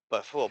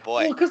 but oh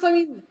boy. Well, because I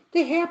mean,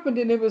 they happened,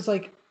 and it was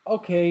like,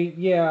 okay,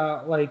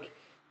 yeah, like,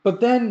 but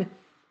then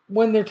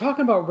when they're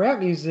talking about rap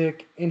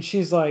music, and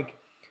she's like,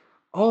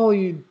 all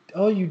you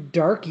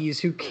darkies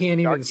who can't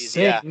even Darkies,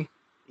 yeah. sing,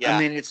 Yeah. I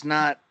mean, it's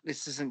not.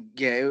 This isn't.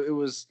 Yeah, it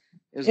was.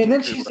 and then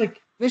getting she's creepy.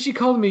 like, then she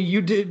called me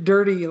you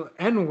dirty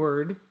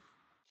N-word.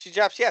 she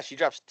drops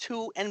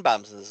 2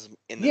 N-bombs in this.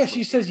 Yeah, she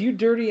movie. says you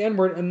dirty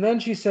N-word, and then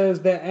she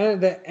says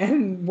that the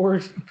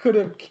N-word could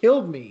have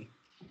killed me.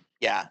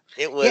 Yeah,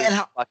 it was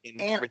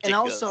fucking and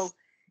ridiculous. also,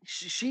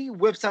 she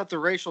whips out the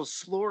racial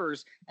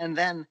slurs, and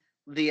then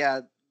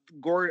the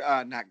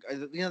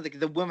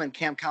the woman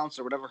camp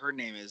counselor, whatever her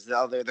name is,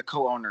 the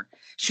co-owner,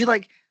 she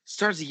like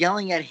starts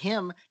yelling at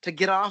him to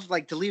get off,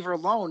 like to leave her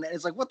alone, and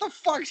it's like, what the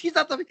fuck? He's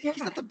not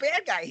the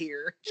bad guy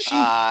here.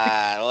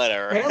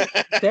 Whatever.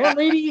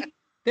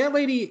 That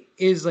lady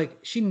is like,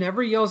 she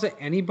never yells at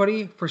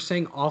anybody for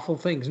saying awful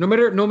things. No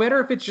matter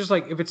if it's just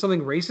like, if it's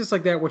something racist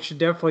like that, which should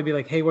definitely be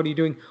like, hey, what are you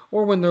doing?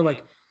 Or when they're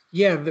like,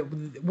 yeah,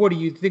 what do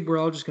you think we're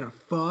all just gonna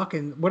fuck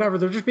and whatever?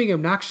 They're just being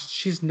obnoxious.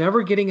 She's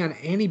never getting on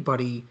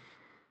anybody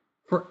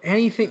for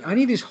anything,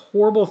 any of these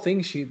horrible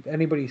things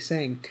anybody's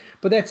saying.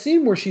 But that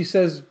scene where she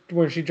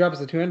drops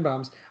the 2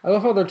 N-bombs, I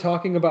love how they're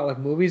talking about like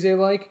movies they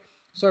like.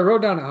 So I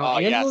wrote down how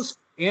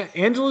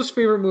Angela's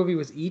favorite movie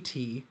was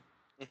E.T.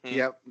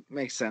 Yep,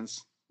 makes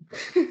sense.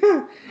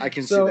 I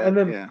can So, see that. and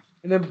then- yeah.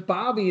 And then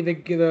Bobby,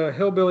 the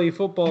hillbilly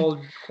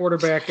football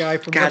quarterback guy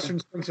from God. Western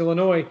Springs,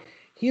 Illinois,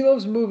 he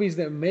loves movies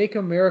that make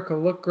America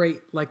look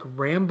great, like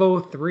Rambo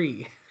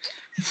 3.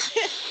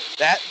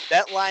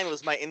 That line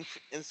was my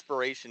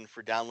inspiration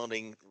for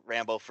downloading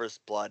Rambo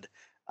First Blood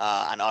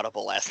on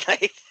Audible last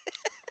night,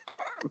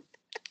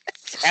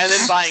 and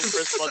then buying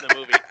First Blood the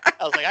movie.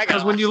 I was like, I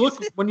Because got.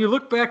 when you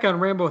look back on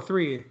Rambo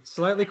 3,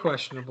 slightly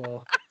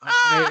questionable,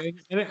 an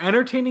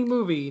entertaining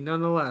movie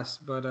nonetheless.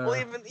 But Well,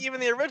 even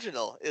the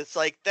original, it's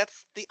like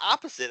that's the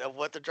opposite of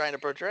what they're trying to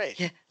portray.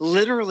 Yeah,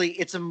 literally,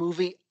 it's a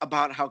movie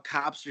about how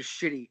cops are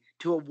shitty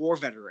to a war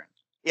veteran.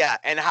 Yeah,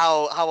 and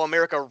how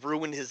America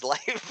ruined his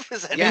life.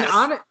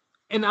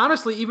 and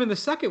honestly, even the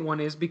second one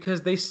is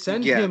because they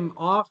send Yeah. him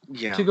off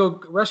Yeah. to go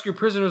rescue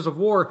prisoners of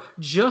war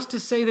just to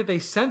say that they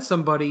sent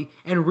somebody,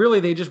 and really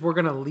they just were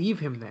going to leave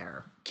him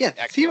there. Yeah,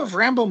 the theme of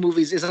Rambo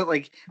movies is that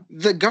like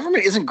the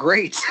government isn't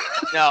great.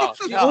 No.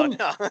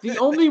 The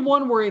only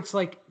one where it's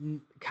like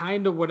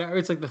kind of whatever,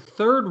 it's like the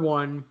third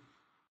one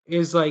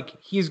is like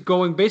he's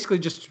going basically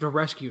just to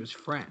rescue his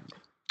friend.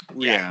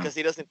 Yeah, because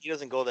he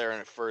doesn't go there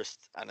at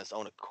first on his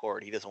own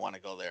accord. He doesn't want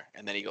to go there,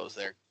 and then he goes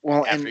there Well,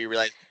 after and he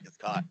realizes he gets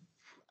caught.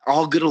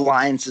 all good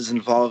alliances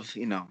involve,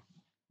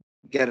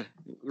 get a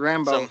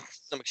Rambo.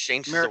 Some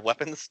exchanges of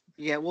weapons.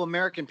 Yeah, well,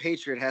 American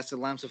Patriot has to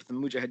line up with the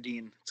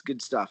Mujahideen. It's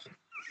good stuff.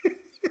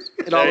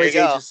 It There always you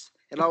go. ages.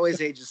 It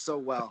always ages so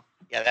well.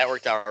 Yeah, that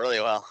worked out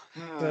really well.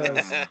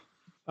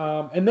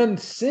 And then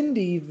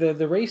Cindy, the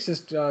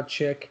racist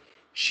chick,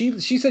 she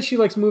said she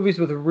likes movies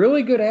with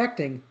really good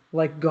acting,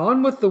 like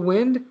Gone with the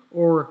Wind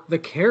or The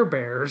Care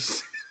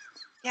Bears.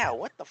 Yeah,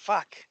 what the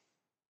fuck?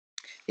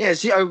 Yeah,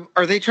 see,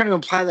 are they trying to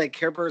imply that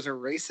Care Bears are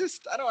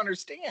racist? I don't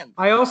understand.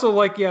 I also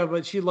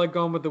but she liked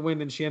Gone with the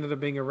Wind, and she ended up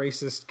being a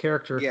racist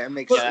character. Yeah, it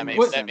makes But, sense. that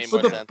made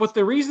more sense. but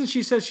the reason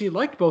she said she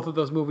liked both of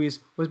those movies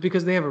was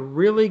because they have a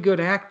really good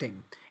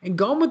acting. And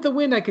Gone with the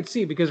Wind, I could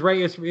see because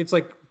it's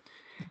like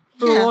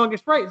for the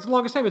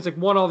longest time, it's like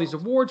won all these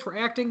awards for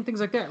acting, things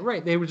like that.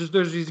 Right?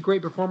 There's these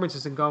great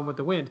performances in Gone with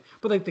the Wind,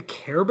 but like the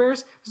Care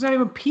Bears, there's not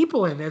even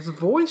people in it. It's a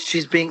voice.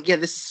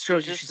 This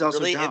shows you Just she's also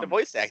really dumb. into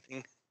voice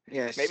acting.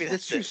 Yeah, Maybe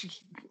that's that's true. it.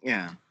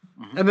 Yeah.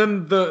 And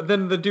then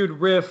the dude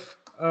Riff,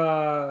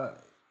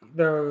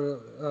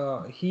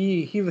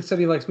 he said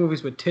he likes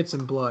movies with tits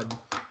and blood.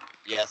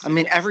 Yes. I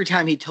mean, every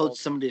time he told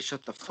somebody to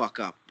shut the fuck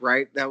up,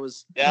 right? That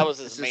was that was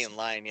his it's main just-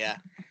 line. Yeah.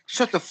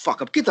 Shut the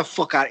fuck up. Get the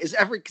fuck out.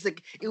 Because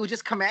like, it would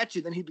just come at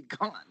you, then he'd be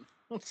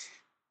gone.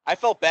 I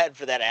felt bad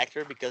for that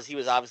actor because he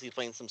was obviously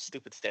playing some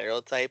stupid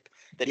stereotype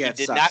that Yeah, he it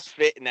did sucks. not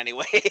fit in any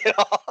way at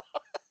all.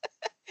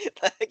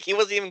 Like he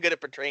wasn't even good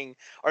at portraying,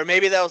 or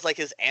maybe that was like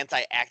his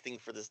anti-acting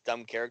for this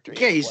dumb character.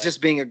 Yeah, he's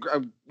just being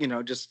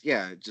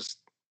just.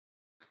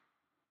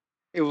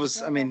 It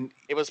was. I mean,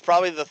 It was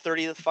probably the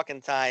 30th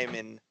fucking time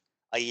in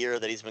a year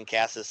that he's been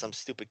cast as some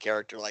stupid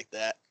character like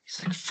that.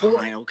 he's like,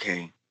 fine,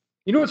 okay.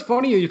 You know what's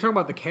funny? You're talking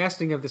about the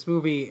casting of this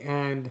movie,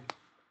 and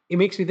it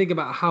makes me think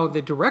about how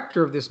the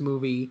director of this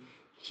movie,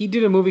 he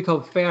did a movie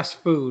called Fast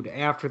Food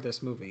after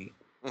this movie.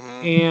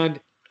 Mhm. And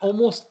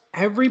almost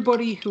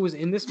everybody who was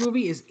in this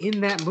movie is in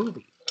that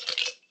movie.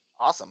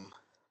 Awesome.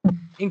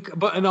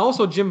 And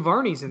also Jim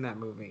Varney's in that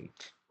movie.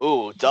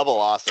 Ooh, double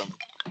awesome.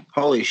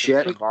 Holy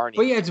shit. Varney.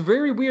 But yeah, it's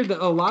very weird that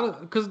a lot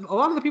of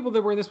the people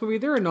that were in this movie,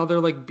 they're in other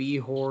like B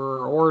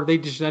horror, or they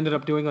just ended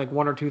up doing like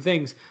one or two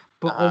things.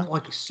 But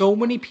like so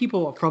many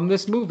people from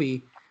this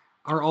movie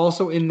are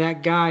also in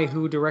that guy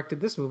who directed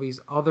this movie's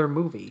other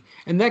movie.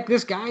 And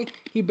this guy,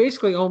 he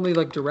basically only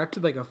like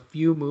directed like a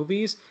few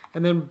movies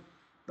and then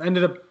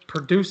ended up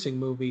producing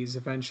movies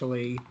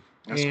eventually.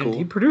 That's and cool.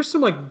 he produced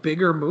some like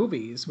bigger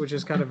movies, which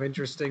is kind of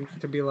interesting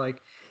to be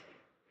like,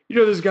 you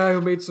know, this guy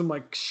who made some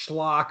like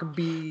schlock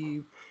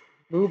B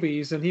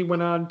movies, and he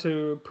went on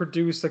to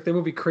produce like the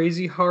movie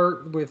Crazy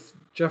Heart with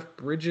Jeff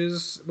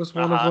Bridges was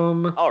one of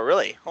them. Oh,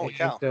 really? Holy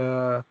cow.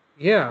 And,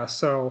 yeah,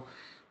 so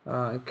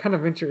kind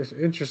of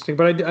interesting.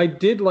 But I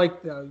did like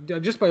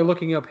just by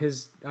looking up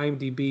his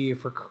IMDb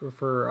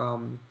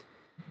for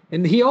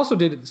and he also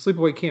did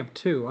Sleepaway Camp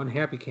 2,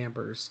 Unhappy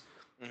Campers.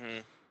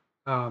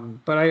 Mm-hmm.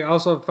 But I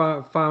also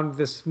found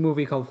this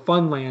movie called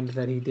Funland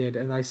that he did,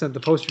 and I sent the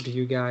poster to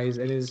you guys.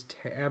 It is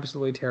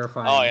absolutely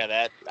terrifying. Oh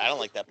yeah, I don't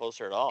like that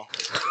poster at all.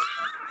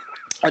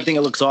 I think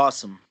it looks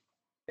awesome.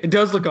 It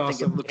does look I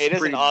think awesome. It is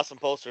pretty- an awesome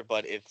poster,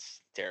 but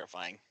it's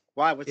terrifying.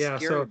 Why? What's Yeah,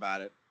 scary so-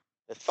 about it?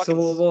 The fucking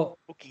well,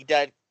 spooky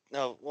dead.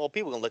 No, well,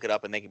 people can look it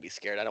up and they can be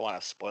scared. I don't want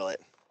to spoil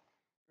it.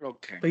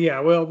 Okay. but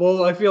yeah,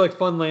 well, I feel like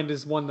Funland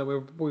is one that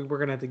we're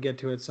gonna have to get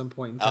to at some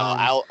point in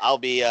time. I'll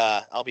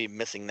be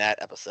missing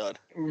that episode.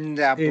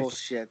 That It's-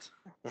 bullshit.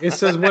 It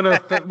says when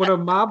a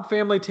mob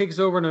family takes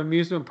over an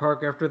amusement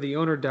park after the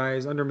owner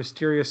dies under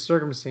mysterious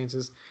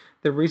circumstances,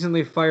 the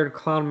recently fired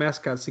clown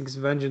mascot seeks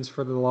vengeance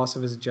for the loss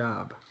of his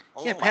job.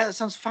 Oh, Yeah, my- Pat, that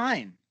sounds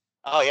fine.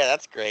 Oh yeah,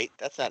 that's great.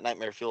 That's not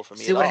nightmare fuel for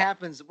me. See at what all.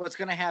 happens. What's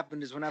going to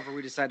happen is whenever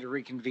we decide to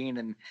reconvene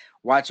and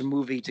watch a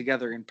movie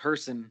together in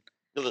person,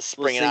 You'll just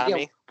we'll spring it say, on yeah,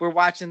 me. we're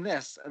watching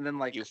this, and then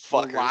like You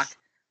we'll fuckers.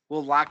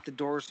 lock the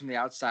doors from the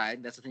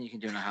outside. That's the thing you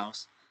can do in a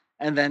house,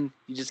 and then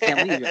you just can't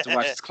leave. You have to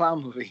watch this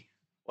clown movie.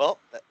 Well,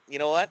 you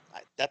know what?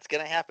 That's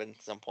gonna happen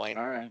at some point.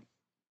 All right,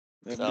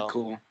 that'd So- be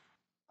cool.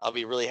 I'll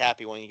be really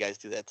happy when you guys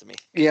do that to me.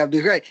 Yeah, it'd be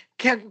great.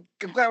 I'm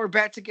glad we're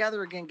back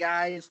together again,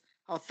 guys.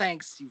 Oh,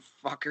 thanks, you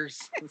fuckers.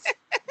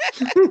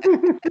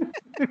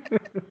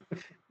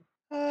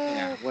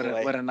 Yeah, Oh,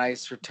 boy. what a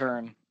nice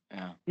return.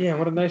 Yeah. Yeah,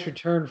 what a nice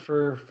return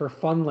for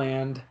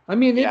Funland. I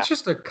mean, Yeah. it's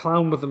just a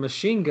clown with a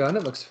machine gun.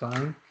 It looks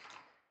fine.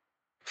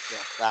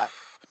 Yeah,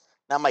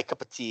 not my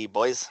cup of tea,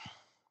 boys.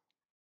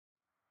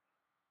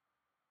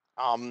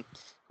 Can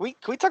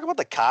we talk about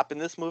the cop in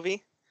this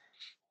movie?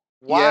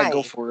 Why? Yeah,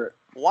 go for it.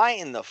 Why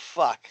in the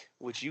fuck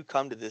would you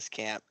come to this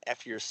camp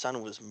after your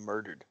son was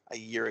murdered a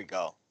year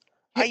ago?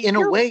 Yeah, in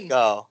a way,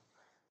 ago.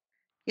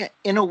 yeah,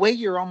 in a way,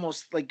 you're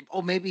almost like,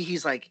 oh, maybe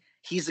he's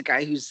the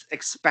guy who's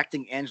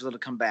expecting Angela to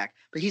come back,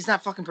 but he's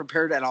not fucking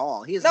prepared at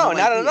all. He has No, no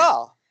not idea. at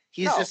all.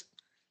 He's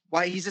No.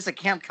 he's just a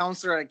camp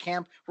counselor at a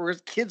camp where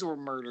his kids were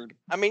murdered.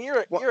 I mean,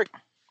 What-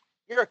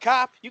 you're a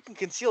cop. You can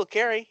conceal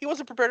carry. He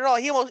wasn't prepared at all.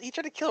 He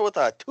tried to kill her with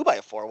a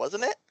 2x4,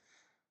 wasn't it?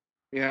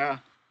 Yeah.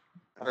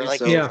 I Or think like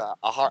so. it Yeah.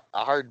 was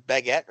a hard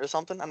baguette or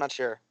something. I'm not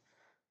sure.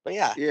 But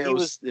yeah, Yeah, it he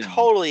was- was yeah.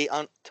 totally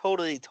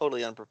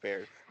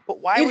unprepared. But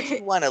why It would you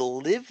ha- want to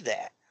live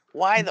that?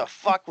 Why the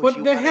fuck would But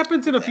you? that wanna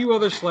happens do in a that? few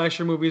other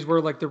slasher movies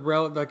where like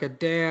like a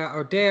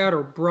dad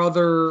or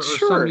brother or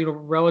Sure. some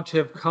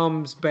relative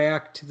comes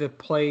back to the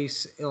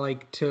place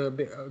like to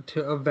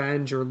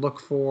avenge or look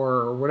for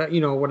or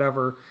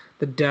whatever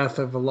the death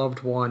of a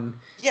loved one.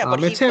 Yeah,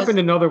 but It's happened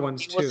in other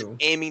ones he wasn't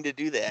too. aiming to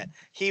do that.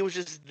 He was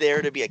just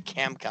there to be a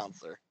camp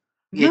counselor.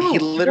 Yeah, he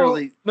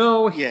literally.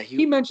 No, Yeah,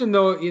 he mentioned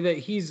though that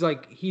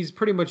he's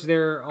pretty much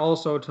there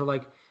also to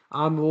like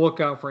on the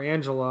lookout for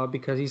Angela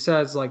because he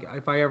says like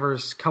if I ever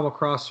come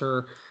across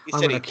her, He I'm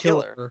said gonna he'd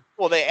kill her. her.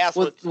 Well, they asked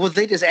what. Well,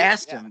 they just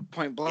asked Yeah. him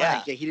point blank.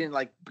 Yeah. Yeah, he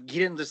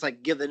didn't just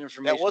like give that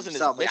information. That wasn't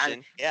his himself. Like,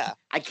 mission. Yeah.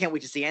 I can't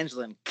wait to see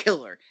Angela and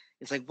kill her.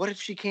 It's like, what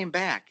if she came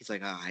back? He's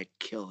like, oh, I'd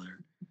kill her.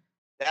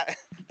 That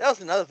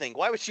was another thing.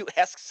 Why would you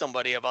ask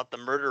somebody about the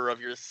murder of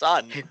your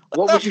son?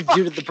 What the would you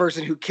do to the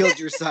person who killed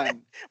your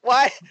son?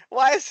 Why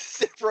is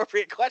this an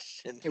appropriate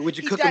question? Hey, would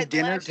you He cook him died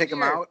dinner, last take him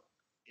year. out?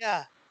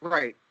 Yeah.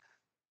 Right.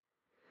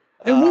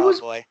 And what Oh, was-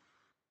 boy.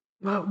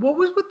 What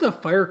was with the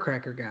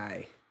firecracker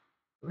guy?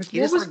 He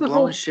just like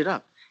blowing shit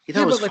up. He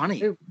thought it was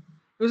funny.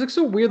 It was like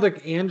so weird.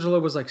 Like Angela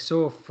was like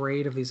so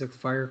afraid of these like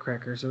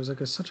firecrackers. It was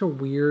like such a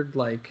weird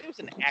like. It was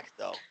an act,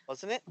 though,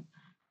 wasn't it?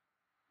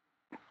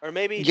 Or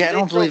maybe Yeah, I did they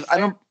don't throw believe. I fire-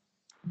 don't.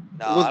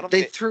 No, Well, I don't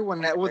they think threw one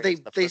that. Well, firecrackers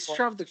in the they first one.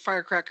 shoved the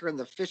firecracker in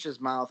the fish's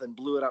mouth and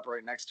blew it up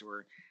right next to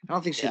her. I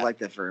don't think she Yeah. liked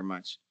that very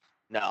much.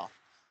 No,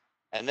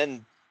 and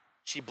then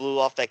she blew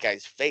off that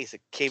guy's face.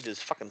 It caved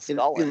his fucking It-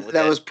 skull in. it- with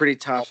that was pretty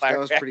tough. small That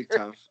was pretty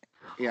firecracker. tough.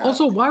 Yeah.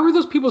 Also, why were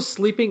those people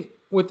sleeping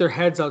with their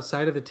heads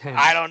outside of the tent?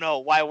 I don't know.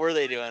 Why were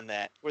they doing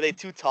that? Were they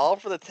too tall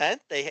for the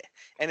tent?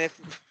 And if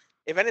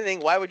anything,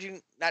 why would you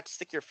not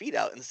stick your feet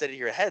out instead of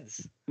your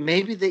heads?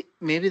 maybe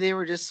they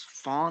were just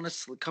falling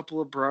asleep. A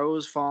couple of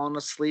bros falling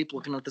asleep,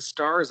 looking at the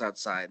stars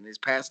outside, and they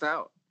just passed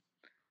out.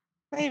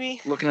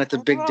 Maybe. Looking at the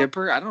I Big don't know.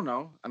 Dipper. I don't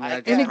know. I mean, I- I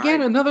just And Yeah. again,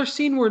 tried. another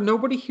scene where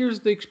nobody hears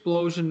the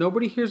explosion,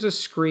 nobody hears a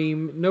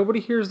scream, nobody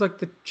hears like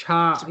the It's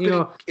chop. a You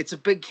know, it's a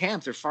big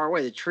camp. They're far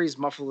away. The trees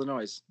muffle the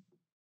noise.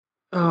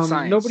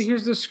 science. nobody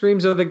hears the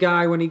screams of the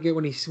guy when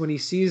he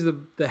sees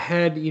the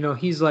head. You know,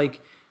 he's like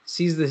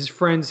sees his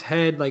friend's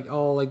head like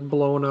all like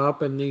blown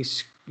up, and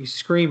he's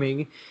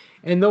screaming,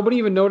 and nobody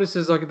even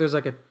notices like there's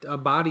like a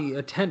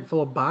tent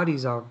full of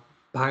bodies are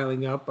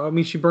piling up. I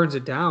mean, she burns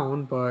it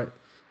down, but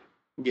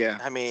Yeah.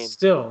 I mean,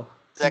 still,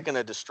 is that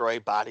gonna destroy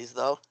bodies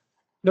though?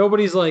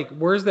 nobody's like,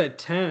 where's that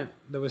tent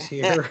that was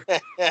here,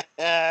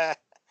 No,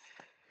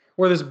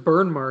 where this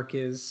burn mark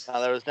is.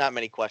 there was not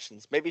many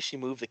questions. Maybe she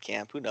moved the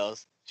camp. Who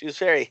knows? She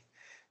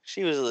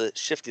was a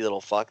shifty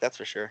little fuck. That's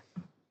for sure.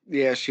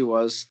 Yeah, she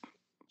was.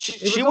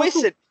 It was She also-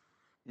 wasted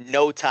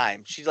no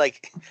time. She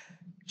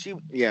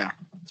Yeah.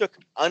 took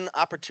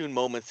unopportune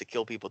moments to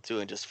kill people too,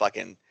 and just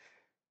fucking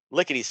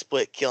lickety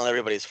split, killing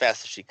everybody as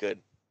fast as she could.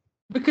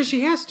 Because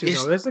she has to,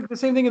 Is- though. That's like the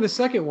same thing in the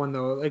second one,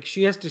 though. Like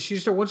she has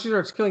to. Once she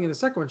starts killing in the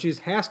second one, she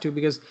just has to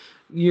because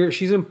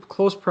she's in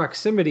close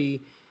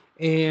proximity,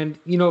 and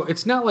you know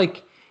it's not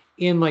like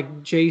in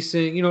like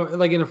Jason, you know,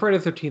 like in a Friday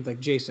the 13th, like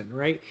Jason,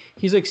 right?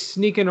 He's like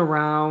sneaking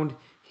around.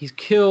 He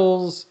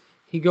kills.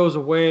 He goes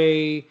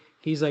away.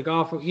 He's like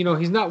off. You know,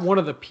 he's not one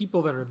of the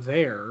people that are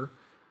there.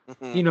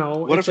 Mhm. You know,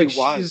 What it's if like he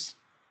was?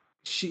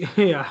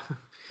 yeah.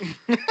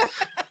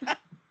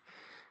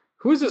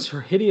 Who's this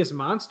hideous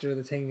monster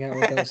that's hanging out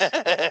with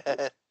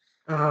us?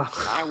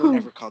 I would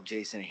never call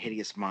Jason a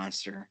hideous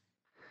monster.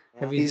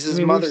 Have you- He's I his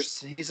mean,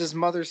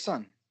 mother's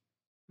son.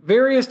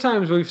 Various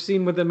times we've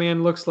seen what the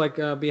man looks like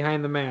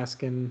behind the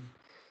mask, and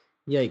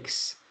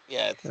yikes.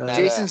 Yeah, it's Uh, not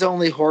Jason's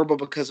only horrible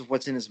because of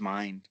what's in his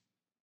mind.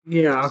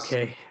 Yeah,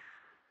 okay.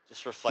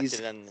 just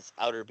reflected on this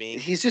outer being.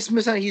 He's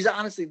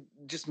honestly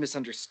just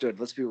misunderstood.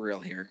 Let's be real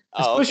here.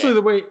 Oh, Especially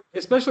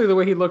okay. the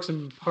way he looks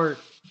in part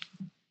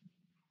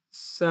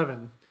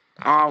 7.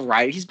 All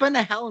right, he's been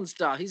to hell and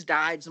stuff. He's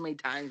died so many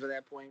times by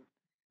that point.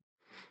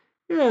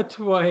 Yeah,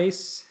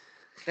 twice.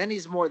 Then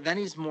he's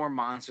more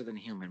monster than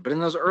human. But in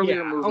those earlier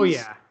Yeah. movies, Oh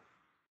yeah.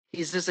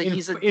 he's just In-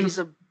 he's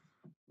a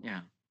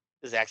yeah.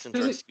 His accents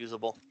Does are it-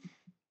 excusable.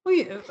 Well,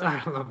 yeah,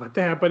 I don't know about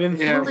that, but in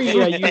Yeah. 3,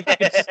 yeah,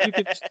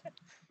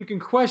 you can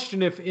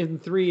question if in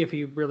 3 if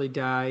he really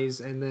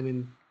dies, and then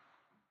in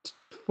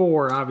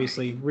 4,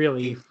 obviously,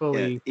 really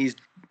fully. Yeah,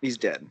 he's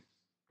dead.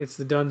 It's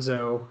the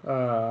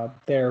Dunzo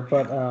there,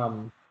 but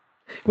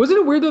wasn't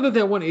it weird though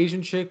that one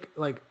Asian chick,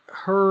 like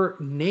her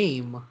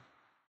name,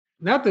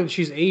 not that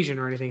she's Asian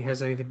or anything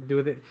has anything to do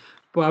with it,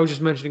 but I was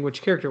just mentioning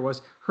which character it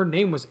was. Her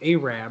name was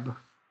Arab.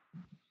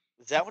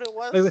 Is that what it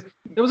was?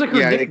 It was like her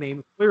Yeah,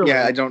 nickname, clearly.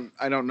 Yeah, I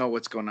don't know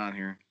what's going on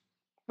here.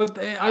 But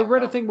I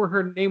read a thing where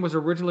her name was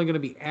originally going to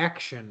be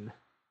Action.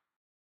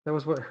 That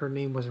was what her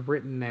name was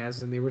written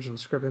as in the original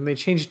script, and they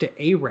changed it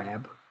to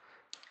Arab.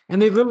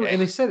 And they literally Okay.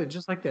 and they said it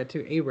just like that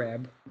too,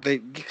 Arab.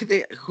 They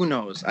who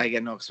knows? I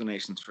get no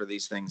explanations for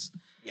these things.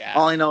 Yeah.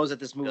 All I know is that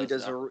this movie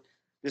Does know.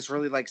 this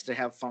really likes to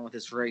have fun with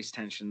its race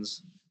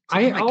tensions. It's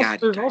I like, oh my also, God,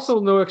 there's guys. also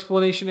no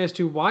explanation as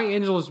to why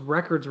Angela's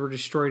records were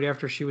destroyed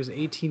after she was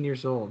 18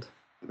 years old.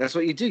 That's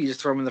what you do. You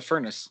just throw them in the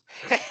furnace.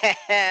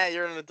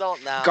 You're an adult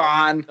now.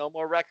 Gone. No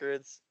more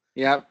records.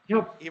 Yep.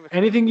 Yep. Even,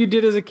 Anything you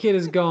did as a kid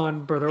is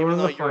gone, brother. even in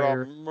though the you're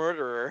fire. a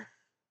murderer.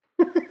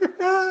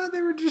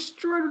 They were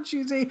destroyed when she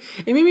was 8.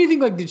 It made me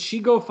think, like, did she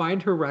go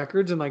find her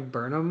records and like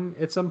burn them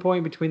at some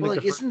point between Well, like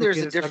like, the first isn't there movie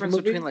a and the second difference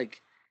movie? between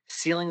like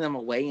sealing them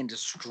away and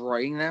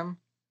destroying them?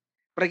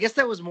 But I guess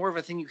that was more of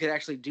a thing you could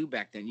actually do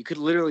back then. You could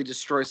literally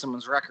destroy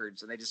someone's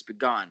records and they just be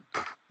gone.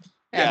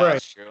 Yeah, Right.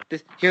 that's true.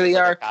 Here they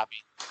Like a are. copy.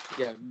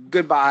 Yeah.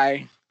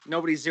 Goodbye.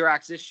 Nobody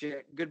Xerox this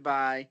shit.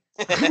 Goodbye.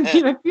 I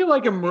mean, I feel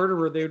like a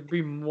murderer. There would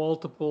be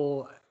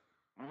multiple.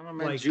 I don't know,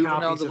 man. Like,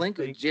 Juvenile copies of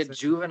delinquent. things Yeah, that-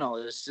 juvenile.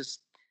 It's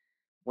just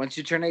once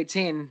you turn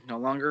 18, no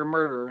longer a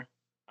murderer.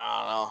 I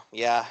don't know.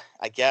 Yeah,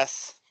 I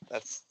guess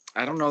that's.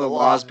 I don't That's know the the law.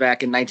 laws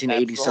back in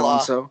 1980 That's the so law.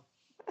 and so.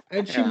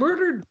 And she Yeah.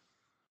 murdered,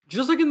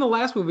 just like in the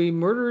last movie,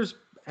 murders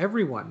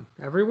everyone.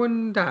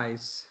 Everyone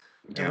dies.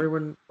 Yeah.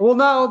 Everyone. Well,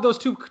 no, those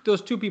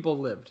two people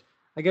lived.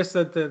 I guess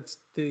that's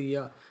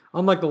the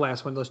unlike the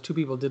last one, those two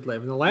people did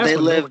live. In the last They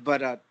one, lived,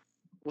 but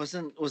was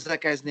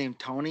that guy's name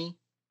Tony?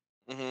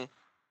 Hmm.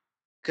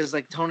 Because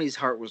like Tony's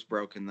heart was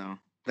broken though.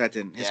 That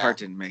didn't. His heart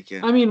didn't make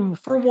it. I mean,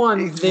 for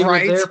one, they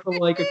Right? were there for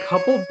like a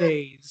couple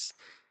days.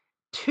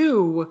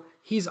 Two,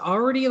 he's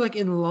already like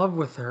in love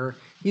with her.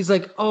 He's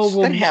like, oh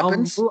well, That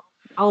happens.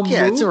 I'll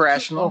Yeah, move it's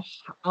irrational.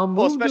 I'll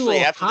Well, move to especially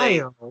after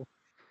they- Ohio.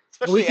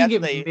 Especially can after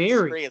get they married.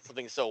 experience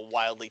something so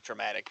wildly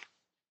traumatic.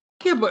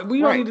 Yeah, but we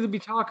don't Right. need to be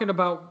talking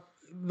about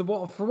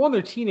for one,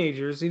 they're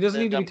teenagers. He doesn't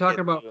They're need to be dumb talking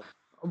kids, about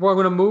too. we're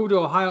going to move to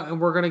Ohio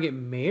and we're going to get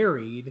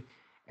married.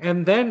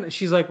 And then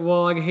she's like,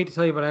 "Well, I hate to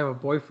tell you, but I have a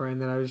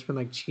boyfriend that I've just been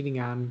like cheating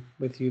on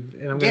with you,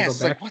 and I'm going Yeah, to it's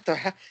go back." like what the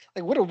heck?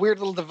 Like what a weird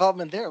little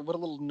development there. What a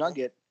little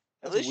nugget.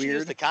 At That's least she used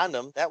weird. the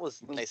condom. That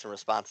was nice and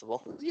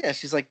responsible. Yeah,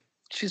 she's like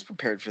she's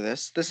prepared for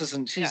this. This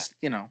isn't. She's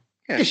you know.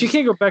 Yeah, Yeah, she she's-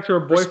 can't go back to her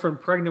boyfriend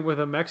pregnant with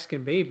a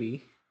Mexican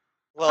baby.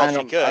 Well, I she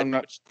don't- could. I'm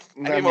not-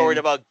 but I'd I be more worried mean,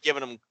 about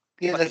giving him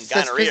Yeah, fucking that's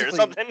gonorrhea or physically.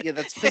 something. Yeah,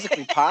 that's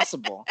physically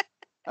possible.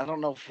 I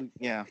don't know if we.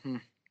 Yeah.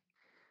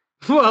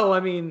 Well, I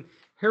mean,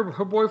 her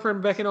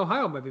boyfriend back in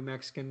Ohio might be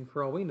Mexican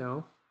for all we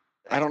know.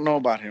 I don't know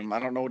about him. I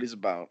don't know what he's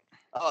about.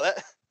 Oh,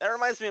 that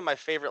reminds me of my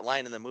favorite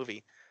line in the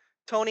movie.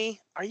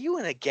 Tony, are you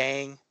in a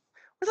gang?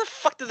 Where the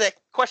fuck did that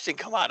question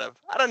come out of?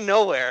 Out of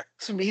nowhere.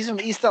 So he's from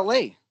East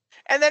LA.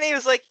 And then he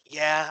was like,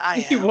 "Yeah, I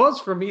am." He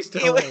was from East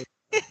He LA.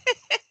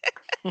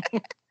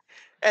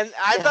 And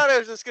I Yeah. thought it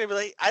was just gonna be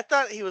like, I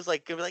thought he was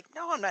like gonna be like,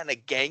 "No, I'm not in a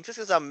gang. Just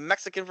because I'm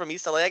Mexican from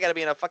East LA, I gotta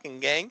be in a fucking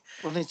gang."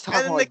 Well, he's And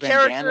talking then like the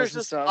character bandanas is and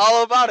just stuff.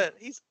 all about it.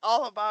 He's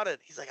all about it.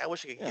 He's like, "I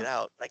wish I could get Yeah.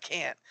 out, but I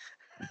can't."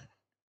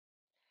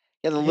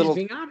 Yeah, the He's little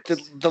being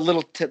honest. the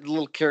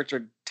little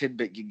character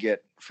tidbit you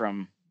get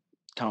from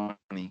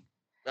Tony.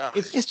 Ugh.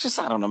 It's just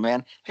I don't know,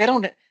 man. I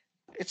don't.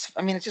 It's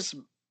I mean it just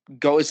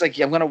goes. It's like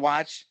I'm gonna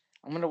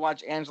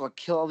watch Angela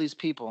kill all these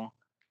people,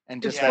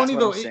 and just It's that's funny what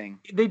though. I'm saying.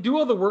 They do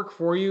all the work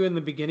for you in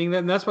the beginning,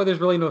 and that's why there's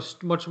really not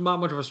much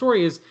of a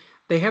story. Is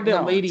they have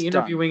that No, lady it's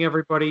done. interviewing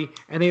everybody,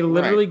 and they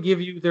literally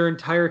give you their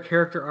entire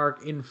character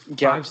arc in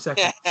Yeah. 5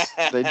 seconds.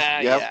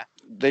 Yeah.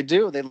 They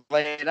do. They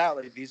lay it out.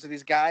 Like, these are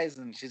these guys,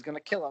 and she's gonna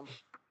kill them.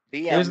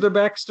 The Here's end. their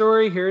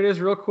backstory. Here it is,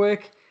 real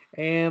quick,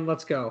 and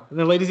let's go. And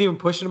the lady's even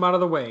pushing them out of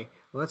the way.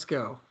 Let's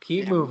go.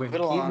 Keep Yeah, moving. move it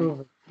Keep along.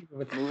 moving. Keep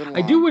moving. Move it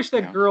I do along, wish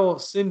that yeah. girl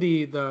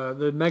Cindy,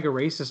 the mega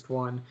racist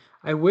one.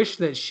 I wish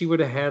that she would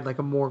have had like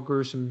a more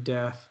gruesome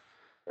death,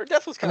 Her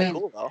death was kind of I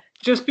mean- cool though.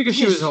 just because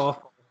she was Yes.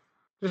 awful.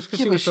 Just because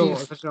Yeah, she but was so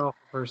she- such an awful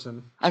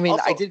person. I mean,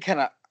 I Also- did kind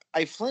of.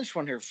 I flinched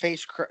when her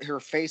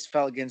face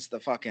fell against the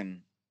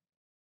fucking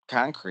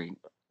concrete.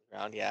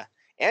 Around, yeah.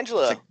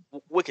 Angela,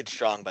 It's wicked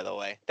strong, by the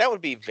way. That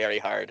would be very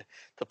hard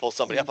to pull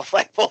somebody up a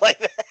flagpole like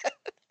that.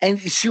 And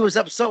she was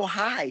up so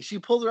high. She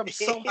pulled her up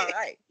so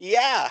high.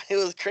 Yeah, it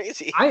was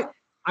crazy.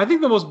 I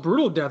think the most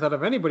brutal death out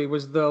of anybody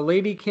was the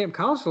lady camp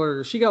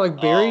counselor. She got like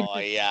buried Oh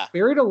yeah,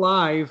 buried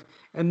alive,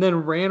 and then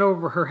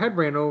her head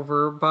ran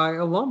over by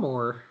a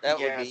lawnmower. that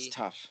Yeah, would it's be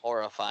tough.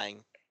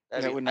 horrifying.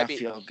 That would not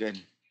feel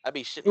good. I'd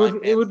be shitting It would my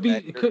it would be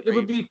pants at her it would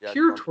grave be if pure that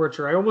happened.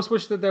 torture. I almost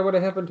wish that would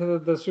have happened to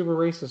the super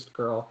racist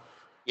girl.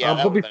 Yeah,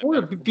 that but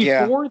would've been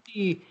better.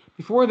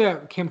 before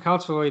that camp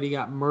counselor lady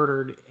got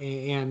murdered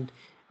and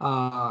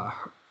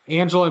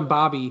Angela and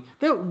Bobby,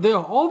 they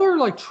all their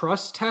like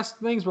trust test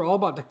things were all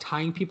about like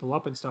tying people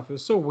up and stuff. It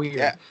was so weird.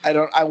 Yeah,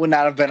 I would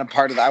not have been a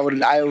part of that.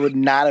 I would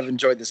not have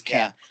enjoyed this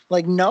camp.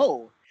 Like,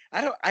 no.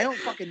 I don't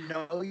fucking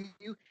know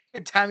you. You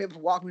tie me up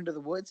and walk me into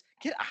the woods.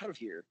 Get out of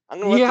here. I'm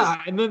gonna let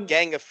Yeah, and this then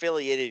gang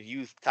affiliated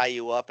youth tie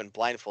you up and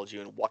blindfold you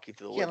and walk you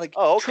through the woods. Yeah, like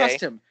oh, okay.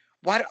 trust him.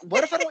 What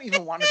if I don't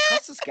even want to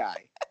trust this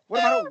guy? What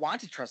if I don't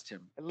want to trust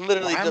him? I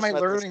literally Why am just I met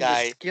this learning this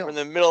guy skill? from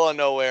the middle of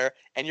nowhere,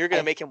 and you're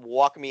gonna I- make him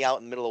walk me out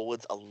in the middle of the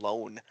woods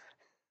alone.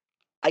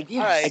 I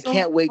Alright.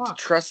 can't wait to fuck.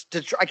 trust.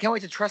 I can't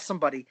wait to trust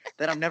somebody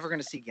that I'm never going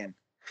to see again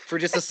for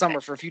just a summer,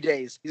 for a few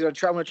days. I'm going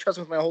to trust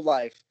him with my whole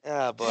life.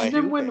 Oh boy. And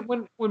then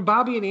Stupid. when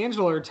Bobby and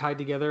Angela are tied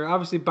together,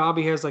 obviously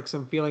Bobby has like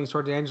some feelings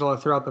towards Angela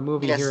throughout the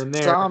movie here and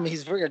there.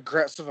 He's very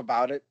aggressive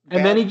about it.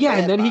 And then he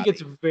Bad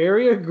gets Bobby.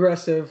 very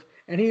aggressive,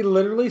 and he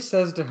literally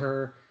says to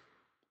her,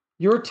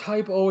 "Your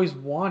type always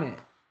want it."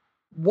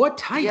 What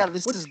type? Yeah, What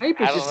this is.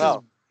 type I is don't this?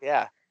 know.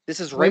 Yeah. This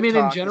is Women rape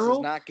in talk. general? This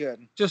is not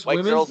good. Just White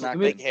women. girls with women-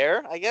 big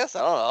hair, I guess.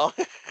 I don't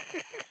know.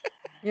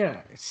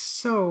 Yeah, it's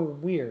so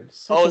weird.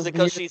 Such Oh, a is it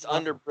because weird she's couple.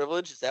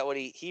 underprivileged? Is that what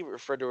he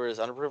referred to her as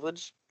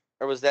underprivileged?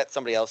 Or was that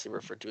somebody else he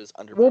referred to as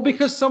underprivileged? Well,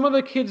 because some of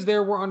the kids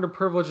there were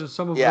underprivileged, and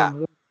some of Yeah.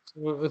 them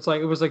weren't. So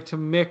it was like to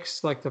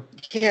mix like the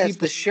Yeah, it's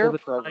people the share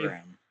with the type.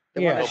 program.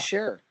 They Yeah. want to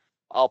share.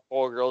 all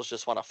poor girls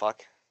just want to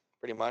fuck,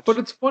 pretty much. But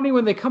it's funny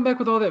when they come back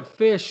with all that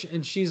fish,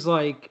 and she's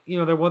like, they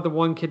want the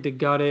one kid to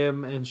gut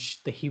him, and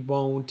he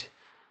won't.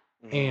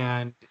 Mhm.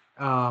 And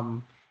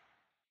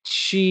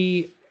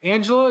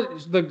Angela,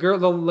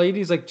 the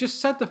lady's like, just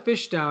set the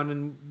fish down,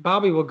 and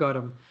Bobby will gut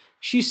him.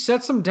 She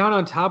sets him down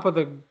on top of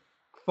the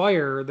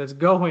fire that's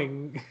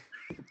going.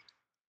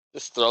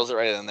 Just throws it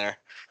right in there.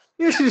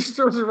 Yeah, she just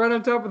throws it right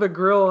on top of the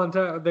grill, on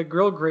top of the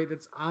grill grate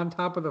that's on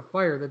top of the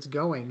fire that's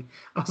going.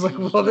 I was like,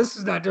 well, this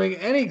is not doing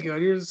any good.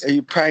 You're just,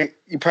 You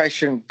probably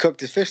shouldn't cook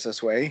the fish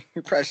this way.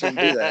 You probably shouldn't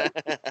do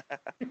that.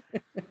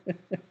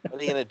 What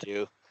are you gonna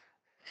do?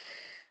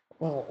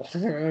 Well, I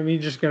mean, you're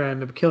just gonna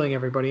end up killing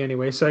everybody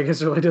anyway, so I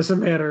guess it really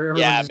doesn't matter. Everyone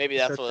Yeah, just maybe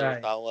that's starts what her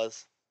dying. thought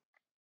was.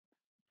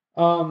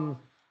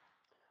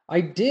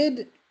 I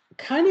did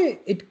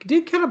it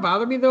did kind of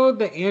bother me though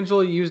that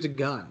Angela used a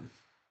gun.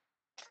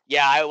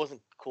 Yeah, I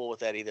wasn't cool with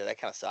that either. That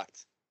kind of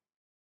sucked.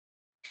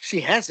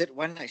 She has it.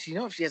 Why not? She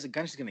know if she has a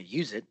gun, she's gonna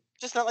use it.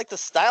 Just not like the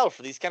style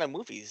for these kind of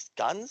movies.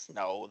 Guns?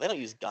 No, they don't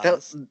use That,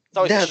 guns. It's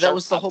always a that sharp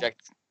was the whole.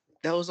 object.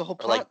 That was the whole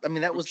Or, like, plot. I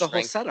mean, that was brute the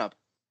whole strength. setup.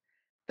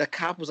 The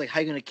cop was like, "How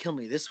are you gonna kill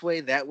me? This way,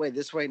 that way,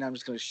 this way, and I'm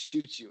just gonna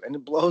shoot you." And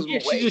it blows Yeah,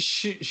 him away.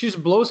 she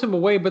just blows him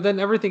away, but then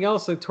everything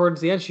else, like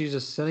towards the end, she's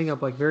just setting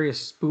up like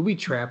various booby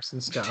traps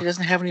and stuff. She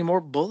doesn't have any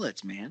more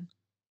bullets, man.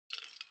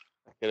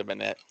 That could have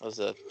been it. That was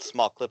a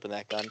small clip in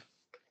that gun.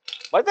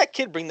 Why did that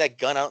kid bring that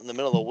gun out in the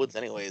middle of the woods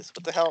anyways?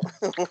 What the hell?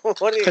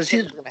 What do you 'Cause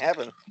think he's- was going to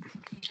happen?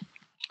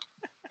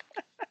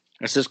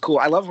 It's just cool.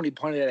 I love when he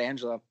pointed at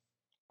Angela.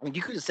 I mean,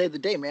 you could have saved the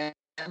day, man.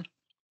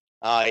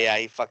 Oh, yeah,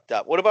 he fucked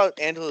up. What about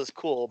Angela's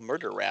cool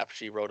murder rap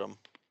she wrote him?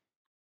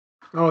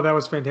 Oh, that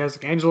was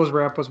fantastic. Angela's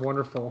rap was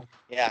wonderful.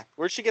 Yeah,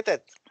 where'd she get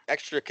that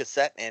extra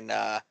cassette and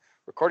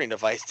recording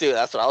device, too?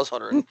 That's what I was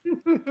wondering.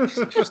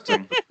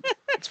 Interesting.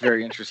 It's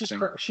very she's,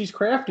 interesting. she's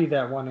crafty,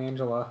 that one,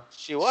 Angela.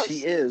 She was. She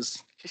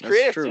is. She's That's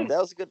creative, true. too. That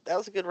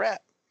was a good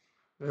rap.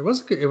 It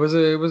was good. It was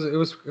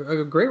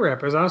a great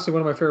rap. It was honestly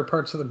one of my favorite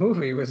parts of the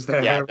movie. Was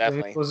that Yeah,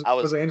 definitely. was I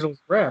was- Angela's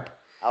rap.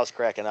 I was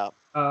cracking up.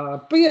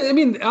 But yeah, I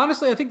mean,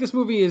 honestly, I think this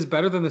movie is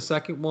better than the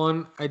second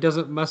one. It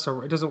doesn't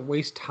it doesn't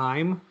waste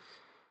time,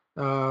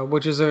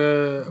 which is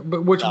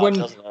which No, it when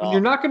doesn't at all.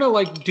 you're not gonna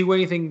like do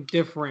anything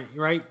different,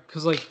 right?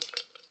 Because like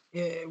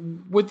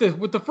with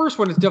the first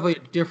one, it's definitely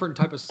a different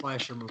type of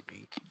slasher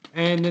movie,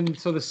 and then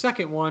so the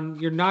second one,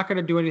 you're not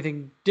gonna do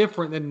anything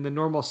different than the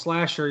normal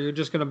slasher. You're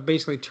just gonna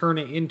basically turn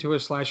it into a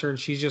slasher, and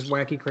she's just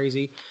wacky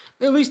crazy.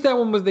 At least that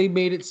one was they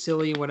made it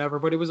silly and whatever,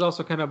 but it was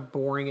also kind of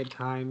boring at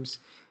times.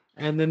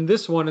 And then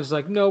this one is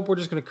like, nope, we're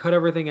just going to cut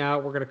everything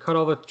out. We're going to cut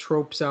all the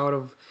tropes out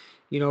of,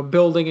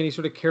 building any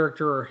sort of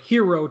character or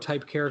hero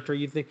type character.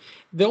 You think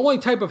the only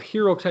type of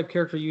hero type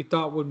character you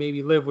thought would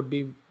maybe live would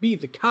be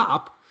the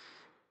cop,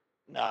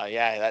 No,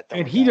 yeah, that.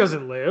 and he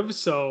doesn't live.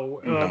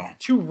 So No.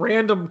 two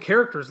random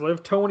characters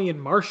live, Tony and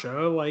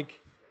Marsha. Like,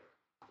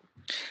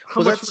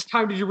 how Well, much that's-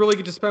 time did you really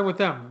get to spend with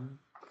them?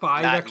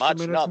 5 Not extra much,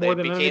 minutes no, they more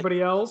than became-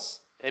 anybody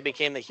else. They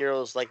became the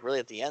heroes like really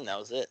at the end. That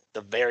was it.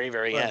 The very,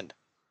 very Right. end.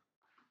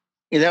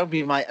 Yeah, that would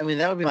be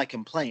my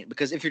complaint.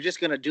 Because if you're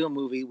just gonna do a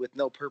movie with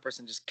no purpose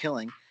and just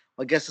killing,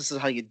 well, I guess this is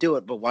how you do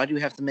it. But why do you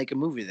have to make a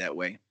movie that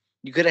way?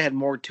 You could have had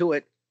more to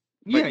it.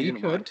 But Yeah, you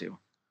didn't could. want to.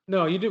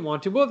 No, you didn't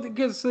want to. Well,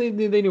 because they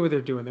knew what they're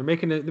doing. They're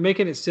making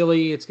it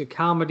silly. It's a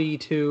comedy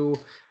too.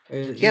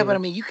 Yeah, but I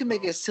mean, you can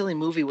make a silly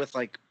movie with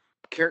like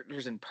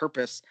characters and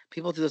purpose.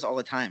 People do this all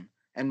the time,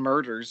 and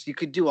murders. You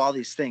could do all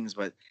these things,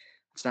 but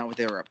it's not what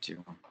they were up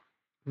to.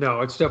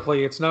 no, it's not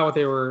what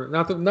they were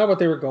not what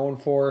they were going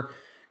for.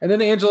 And then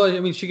Angela,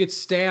 I mean, she gets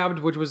stabbed,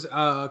 which was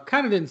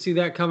kind of didn't see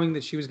that coming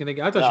that she was gonna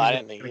get. I thought No, I she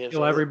didn't was think gonna it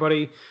kill was.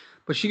 everybody,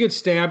 but she gets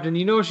stabbed, and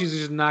she's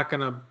just not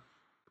gonna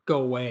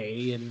go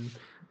away. And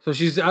so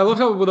I loved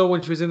how though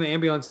when she was in the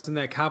ambulance and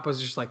that cop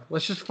was just like,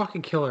 let's just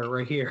fucking kill her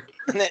right here.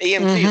 And the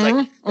EMT is like,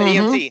 Mhm, the mhm.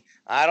 EMT.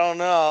 I don't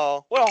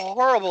know. What a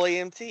horrible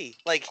EMT.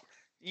 Like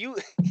you,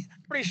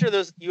 pretty sure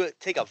you would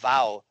take a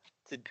vow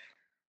to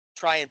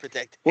try and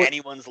protect What?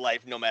 anyone's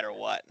life no matter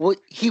what. Well,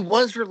 he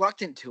was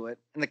reluctant to it,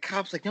 and the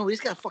cop's like, "No, we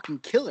just gotta fucking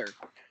kill her." And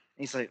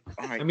he's like,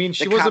 "All right." I mean,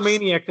 she The was a cops-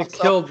 maniac that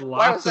So, killed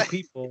why lots was of I-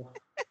 people.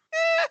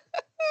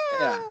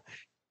 Yeah.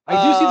 I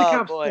do see the Oh,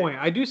 cop's boy. point.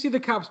 I do see the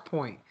cop's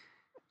point.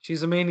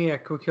 She's a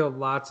maniac who killed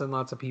lots and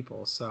lots of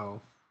people.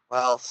 So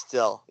Well,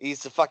 still,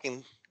 he's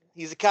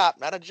a cop,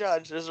 not a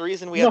judge. There's a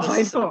reason we have this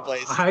system in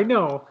place. I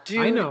know. Dude,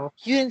 I know.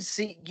 You didn't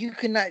see. You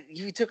could not.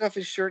 If he took off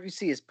his shirt, you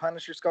see his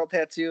Punisher skull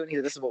tattoo, and he.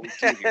 This is what we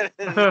do here.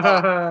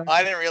 No,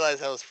 I didn't realize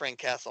that was Frank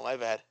Castle. My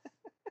bad.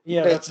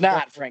 Yeah, It's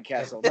not Frank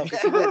Castle. No, 'cause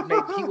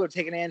he would have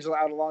taken Angela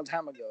out a long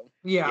time ago.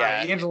 Yeah,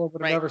 Yeah, Angela would have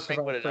Frank, never Frank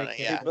survived. would have done Frank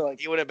it. Castle. Yeah, He'd be like,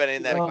 he would have been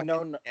in that "Oh,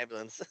 no, no."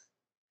 ambulance.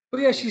 But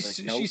yeah, He's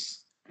like, nope.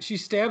 she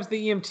stabs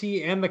the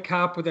EMT and the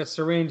cop with that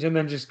syringe, and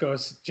then just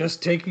goes,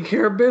 just taking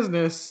care of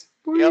business.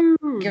 Yep.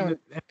 Woo! Yeah.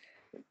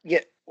 Yeah,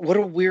 what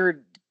a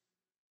weird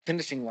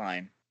finishing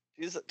line.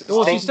 She's,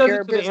 Well, she taking says care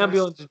it of to the business.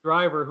 ambulance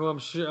driver, who I'm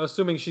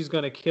assuming she's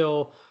going to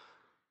kill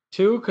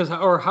too,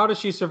 or how does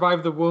she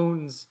survive the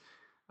wounds?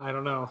 I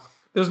don't know.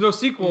 There's no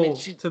sequel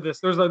to this.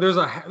 There's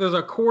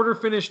a quarter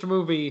finished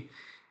movie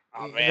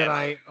Oh, that man.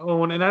 I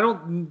own, and I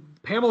don't.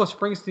 Pamela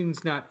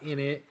Springsteen's not in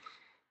it.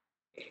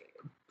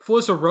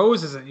 Felissa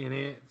Rose isn't in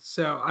it,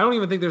 so I don't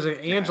even think there's an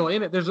Angela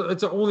in it.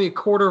 It's only a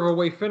quarter of a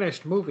way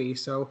finished movie,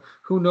 so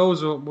who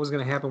knows what was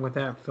going to happen with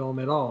that film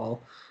at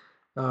all,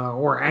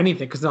 or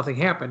anything, because nothing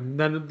happened.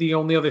 Then the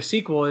only other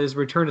sequel is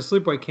Return to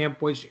Sleepaway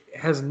Camp, which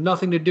has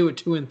nothing to do with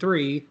 2 and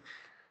 3.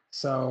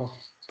 So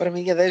But I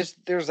mean, yeah,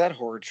 there's that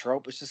horror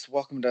trope. It's just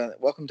welcome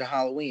to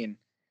Halloween,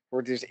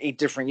 where there's 8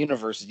 different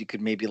universes you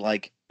could maybe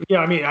like. yeah,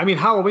 I mean,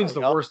 Halloween's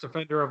the Yep. worst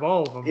offender of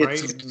all of them,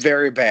 It's right?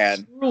 very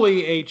bad.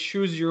 Truly a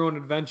choose your own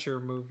adventure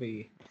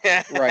movie.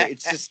 Right.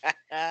 It's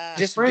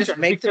just Franchise,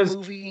 make the because-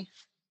 movie.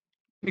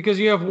 Because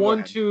you have Go one,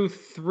 ahead. two,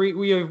 three.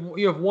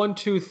 You have 1,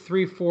 2,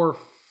 3, 4,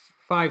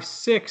 5,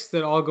 6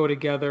 that all go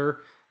together,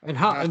 and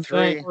how? Not And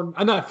three. then,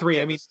 or, not three.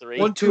 Yeah, I mean, there's three.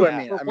 1, 2. Two.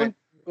 I or mean,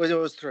 it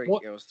was three.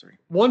 What- It was three.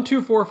 1,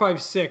 2, 4,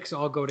 5, 6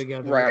 all go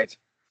together. Right.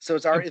 So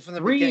it's already And from the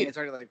three- beginning. It's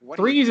already like what?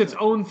 are 3 you is its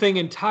doing? own thing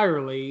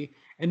entirely,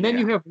 and then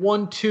Yeah. you have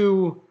 1,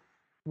 2,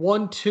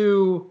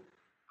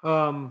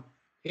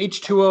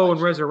 H2O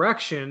and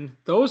Resurrection.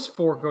 Those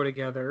 4 go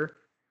together,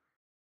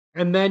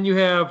 and then you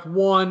have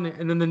 1,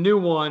 and then the new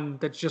one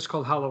that's just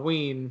called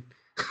Halloween.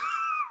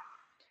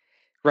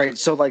 Right.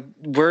 So like,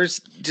 where's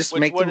just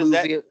make the What is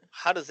that? movie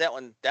How does that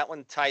one? That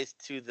one ties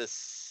to the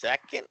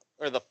second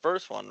or the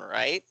first one,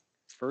 right?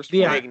 first?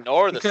 Yeah. They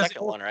ignore the because-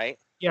 second one, right?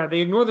 Yeah,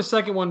 they ignore the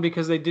second one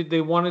because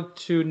they wanted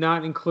to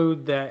not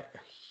include that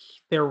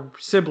their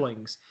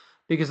siblings,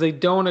 because they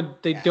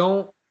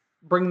don't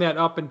bring that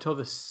up until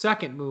the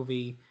second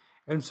movie,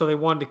 and so they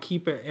wanted to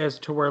keep it as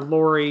to where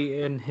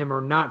Laurie and him are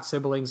not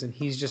siblings, and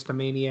he's just a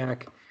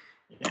maniac,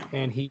 Yeah.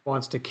 and he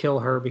wants to kill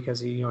her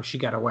because she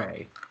got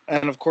away.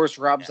 And of course,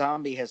 Rob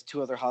Zombie has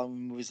 2 other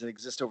Halloween movies that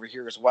exist over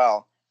here as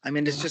well. I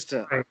mean, it's just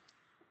a. Right.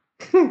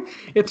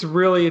 it's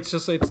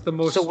the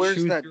most So where's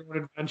choose that- your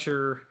own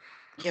adventure.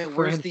 Yeah,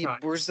 where's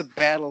franchise. the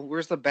battle?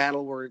 Where's the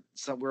battle where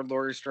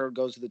Laurie Strode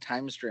goes to the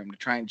time stream to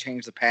try and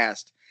change the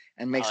past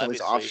and makes all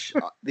that'd these be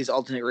these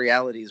alternate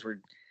realities where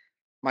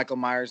Michael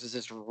Myers is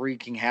just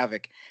wreaking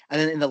havoc, and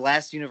then in the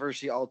last universe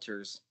she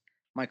alters,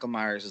 Michael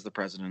Myers is the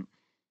president.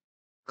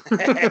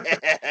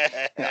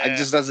 It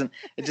just doesn't.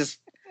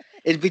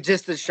 It'd be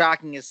just as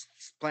shocking as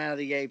Planet of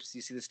the Apes.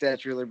 You see the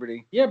Statue of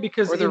Liberty, Yeah,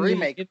 because or the in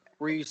remake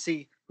where you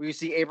see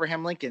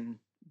Abraham Lincoln,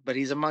 but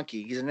he's a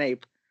monkey. He's an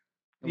ape.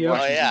 In Yeah. Oh,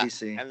 Washington yeah.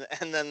 D.C.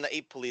 And then the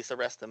ape police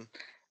arrest him.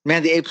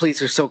 Man, the ape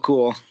police are so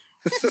cool.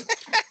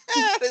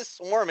 They're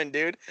swarming,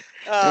 dude.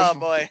 Oh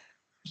boy.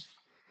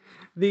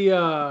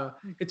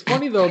 It's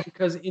funny though,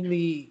 because in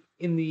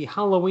the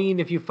Halloween,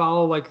 if you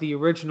follow like the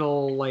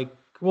original,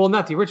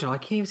 not the original, I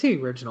can't even say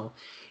the original.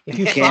 If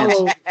you Can't.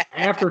 follow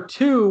after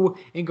 2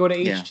 and go to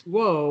Yeah.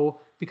 H2O,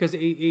 because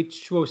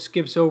H2O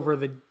skips over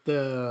the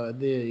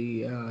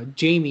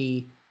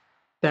Jamie,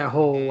 that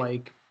whole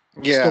like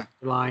Yeah.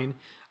 storyline.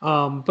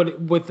 But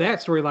with that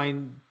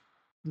storyline,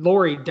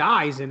 Laurie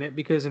dies in it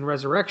because in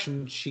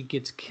Resurrection she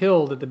gets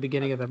killed at the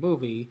beginning of the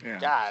movie. Yeah.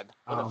 God,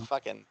 what a Um,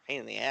 fucking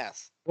pain in the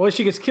ass. Well,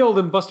 she gets killed,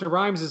 and Busta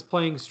Rhymes is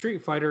playing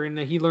Street Fighter, and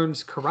he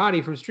learns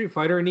karate from Street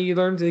Fighter, and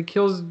he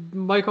kills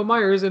Michael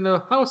Myers in a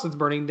house that's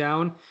burning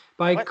down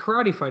by What?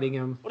 karate fighting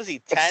him. What is he,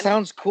 That 10?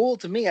 sounds cool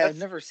to me. I've That's-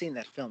 never seen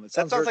that film. It That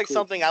sounds sounds very like cool.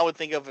 something I would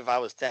think of if I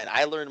was 10.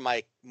 I learned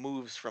my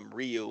moves from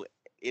Ryu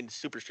in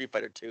Super Street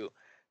Fighter 2.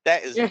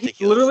 That is Yeah, he's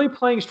ridiculous. literally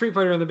playing Street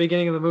Fighter in the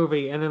beginning of the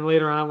movie, and then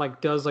later on,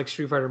 does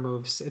Street Fighter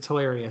moves. It's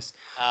hilarious.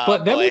 Oh,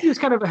 But that boy. movie is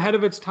kind of ahead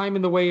of its time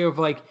in the way of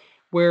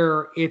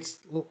where it's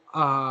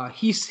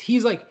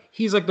he's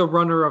like the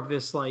runner of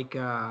this It's like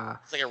a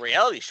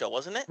reality show,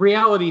 wasn't it?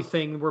 reality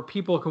thing where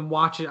people can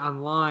watch it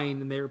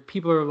online, and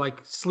people are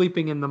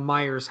sleeping in the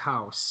Myers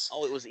house.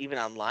 Oh, it was even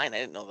online. I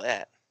didn't know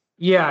that.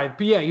 Yeah,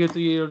 but yeah, you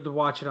have to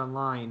watch it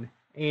online,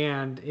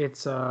 and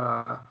it's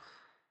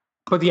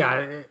But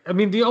yeah, I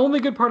mean, the only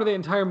good part of the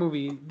entire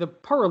movie, the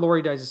part where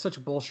Laurie dies, is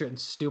such bullshit and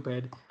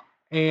stupid,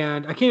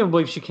 and I can't even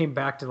believe she came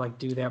back to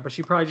do that. But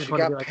she probably just She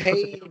wanted to got put the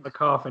nail paid. in the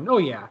coffin. Oh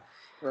yeah.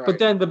 Right. But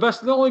then the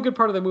only good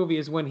part of the movie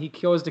is when he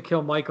goes to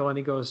kill Michael, and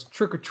he goes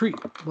trick or treat,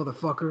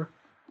 motherfucker.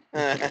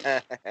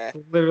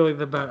 Literally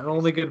the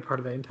only good part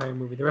of the entire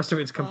movie. The rest of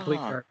it's complete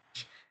Ah.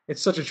 garbage.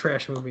 It's such a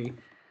trash movie.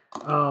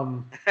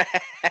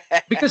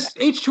 Because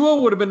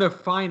H2O would have been a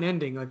fine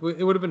ending. It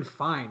would have been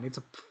fine. It's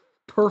a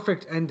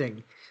perfect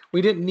ending.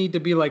 We didn't need to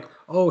be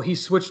oh, he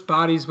switched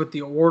bodies with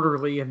the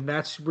orderly, and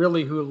that's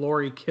really who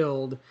Laurie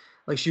killed.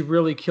 She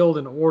really killed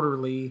an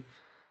orderly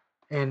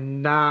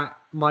and not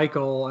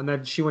Michael, and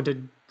then she went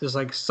to this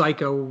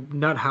psycho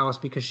nut house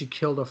because she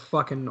killed a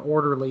fucking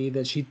orderly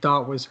that she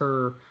thought was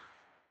her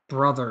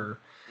brother.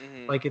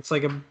 Mhm. It's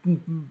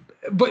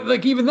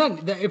but even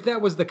then, if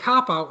that was the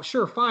cop out,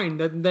 sure, fine.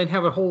 Then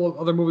have a whole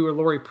other movie where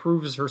Laurie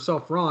proves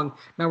herself wrong.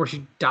 Not where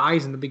she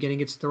dies in the beginning,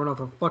 gets thrown off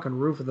the fucking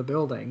roof of the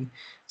building.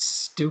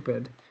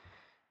 Stupid.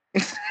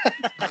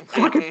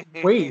 Fucking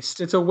waste.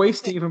 It's a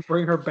waste to even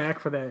bring her back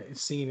for that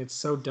scene. It's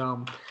so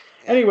dumb.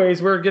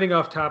 Anyways, we're getting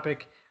off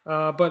topic.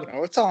 But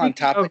Oh, it's all on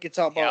Speaking of- topic. It's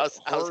all about. Yeah, I was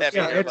horror happy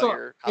yeah, to hear it's about all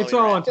your it's Halloween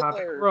all on rant.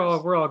 topic.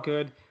 We're all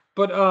good.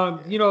 But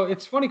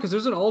it's funny because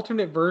there's an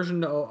alternate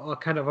version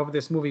of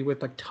this movie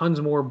with tons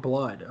more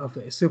blood of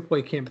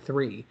Sleepaway Camp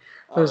 3.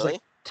 Oh, There's really?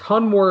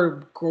 ton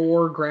more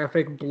gore,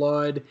 graphic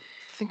blood.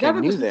 I think Yeah, I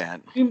but knew this-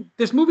 that.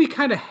 This movie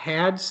kind of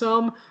had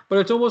some, but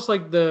it's almost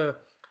like the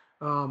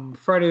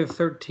Friday the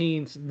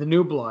 13th, the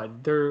New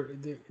Blood.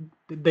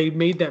 They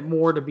made that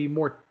more to be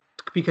more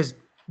because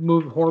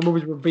horror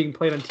movies were being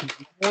played on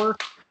TV more.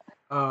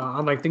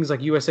 On things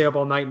like USA Up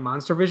All Night and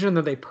Monster Vision,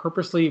 that they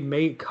purposely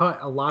cut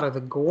a lot of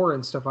the gore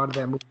and stuff out of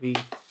that movie,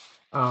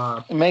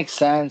 It makes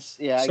sense.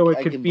 Yeah. so I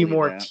it could can be believe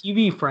more that.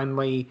 TV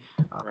friendly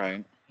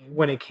Right.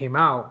 when it came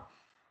out.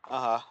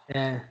 Uh-huh.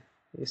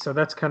 So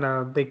that's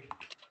they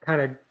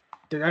kind of.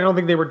 I don't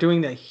think they were doing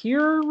that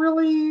here,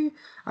 really.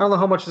 I don't know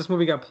how much this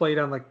movie got played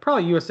on, like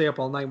probably USA Up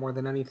All Night more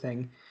than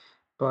anything.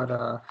 But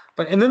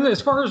and then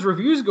as far as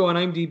reviews go on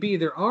IMDb,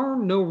 there are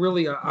no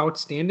really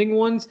outstanding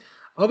ones,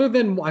 other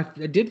than I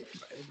did.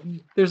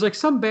 There's like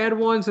some bad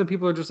ones, and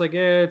people are just like,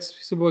 it's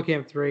Sleepaway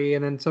Camp 3,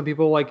 and then some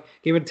people like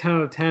gave it 10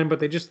 out of 10, but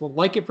they just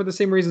like it for the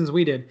same reasons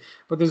we did.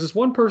 But there's this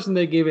one person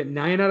that gave it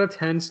 9 out of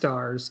 10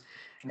 stars,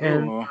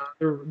 and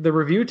the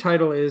review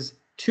title is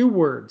 2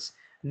 words: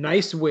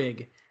 nice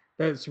wig.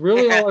 That's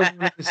really all I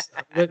wanted to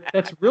say.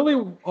 That's really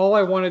all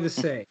I wanted to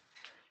say.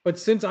 But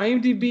since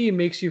IMDb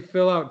makes you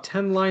fill out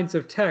 10 lines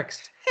of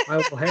text, I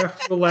will have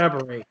to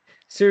elaborate.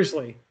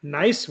 Seriously,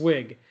 nice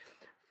wig.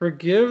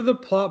 Forgive the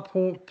plot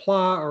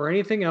or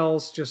anything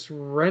else. Just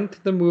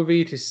rent the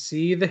movie to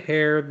see the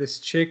hair this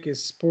chick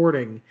is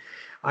sporting.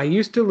 I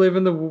used to live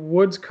in the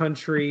woods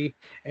country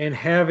and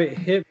have it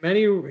hit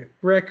many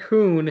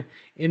raccoon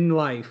in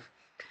life.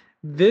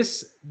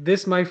 This,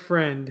 my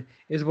friend,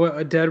 is what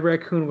a dead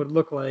raccoon would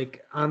look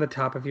like on the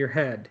top of your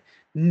head.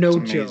 No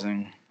joke.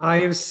 I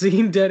have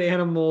seen dead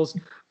animals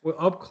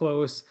up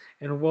close,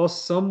 and while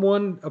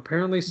someone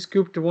apparently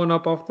scooped one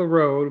up off the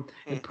road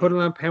and put it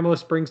on Pamela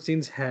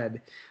Springsteen's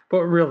head.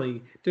 But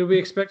really, did we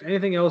expect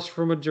anything else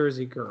from a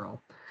Jersey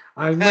girl?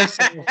 I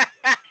myself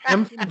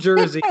am from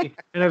Jersey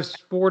and have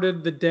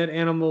sported the dead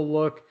animal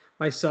look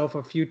myself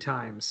a few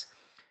times.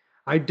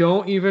 I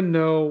don't even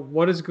know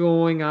what is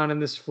going on in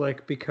this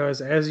flick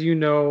because, as you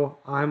know,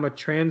 I am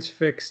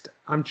transfixed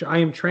on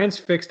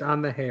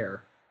the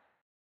hair.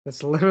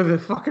 That's literally the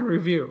fucking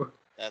review.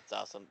 That's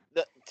awesome.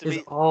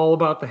 It's all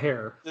about the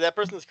hair. To that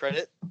person's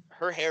credit,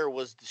 her hair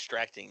was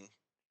distracting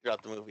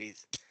throughout the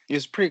movies. It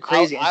was pretty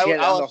crazy. I was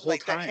the whole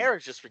like, time. That hair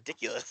is just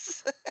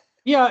ridiculous.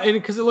 Yeah, and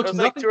because it looks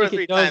nothing like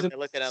it does. I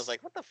looked at it, I was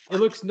like, what the fuck? It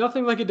looks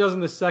nothing like it does in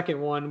the second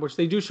one, which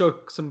they do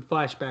show some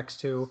flashbacks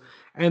to.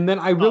 And then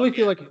I really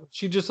feel like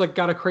she just like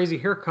got a crazy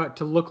haircut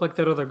to look like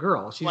that other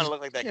girl. She want to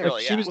look like that girl,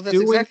 She was that's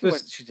exactly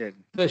what she did.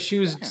 She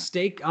was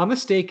on the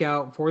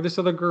stakeout for this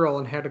other girl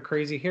and had a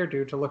crazy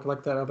hairdo to look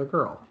like that other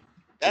girl.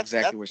 That's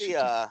the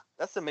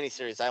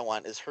miniseries I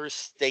want, is her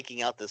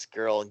staking out this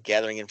girl and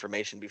gathering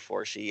information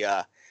before she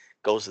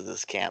goes to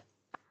this camp.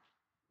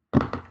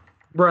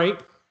 Right.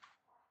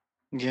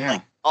 Yeah.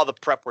 Like, all the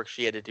prep work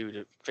she had to do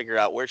to figure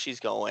out where she's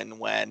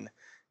going,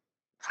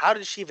 how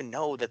did she even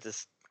know that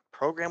this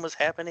program was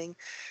happening?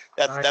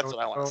 That's what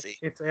I want to see.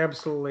 It's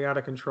absolutely out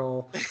of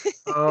control.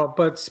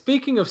 But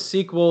speaking of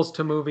sequels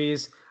to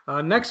movies,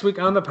 next week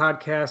on the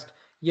podcast,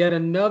 yet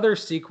another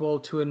sequel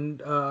to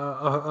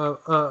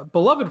a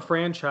beloved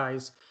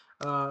franchise.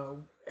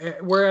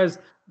 Whereas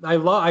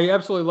I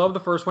absolutely love the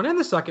first one and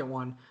the second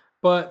one,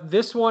 but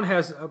this one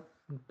has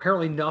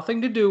apparently nothing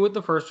to do with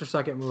the first or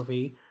second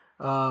movie.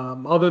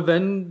 Other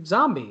than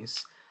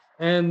zombies.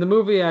 And the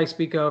movie I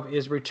speak of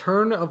is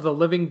Return of the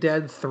Living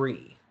Dead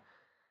 3.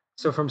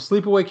 So from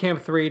Sleepaway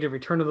Camp 3 to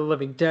Return of the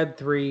Living Dead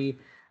 3,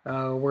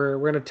 we're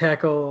going to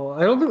tackle...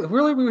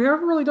 we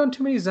haven't really done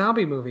too many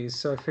zombie movies,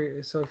 so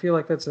I feel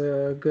like that's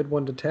a good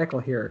one to tackle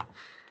here.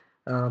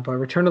 But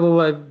Return of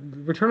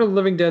the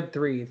Living Dead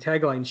 3,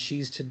 tagline,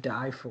 She's to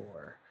Die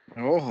For.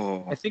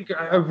 Oh.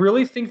 I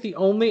really think the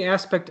only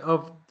aspect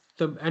of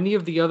any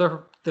of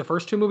the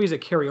first 2 movies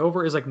that carry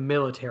over is like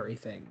military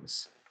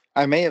things.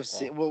 I may have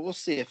seen. Well, we'll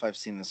see if I've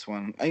seen this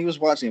one. I was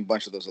watching a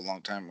bunch of those a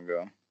long time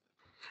ago.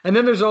 And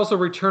then there's also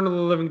Return of the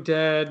Living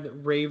Dead,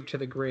 Rave to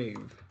the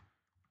Grave.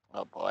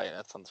 Oh boy,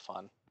 that sounds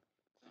fun.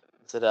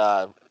 Said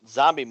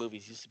zombie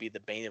movies used to be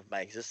the bane of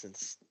my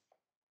existence.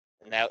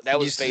 And that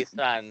was based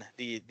on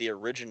the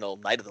original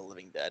Night of the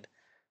Living Dead.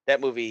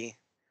 That movie,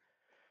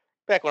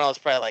 back when I was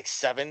probably like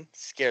 7,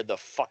 scared the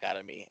fuck out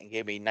of me and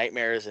gave me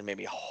nightmares and made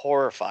me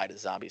horrified of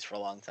zombies for a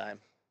long time.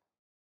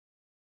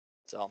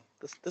 So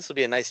this will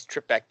be a nice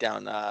trip back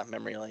down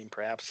memory lane,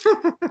 perhaps.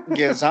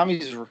 Yeah,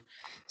 zombies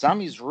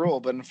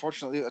rule, but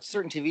unfortunately, a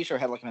certain TV show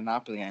had like a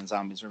monopoly on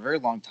zombies for a very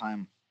long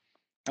time,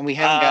 and we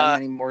haven't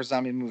gotten any more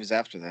zombie movies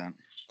after that.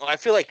 Well, I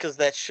feel like because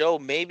that show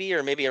maybe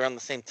around the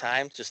same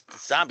time, just the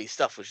zombie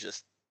stuff was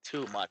just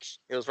too much.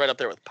 It was right up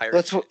there with Pirates.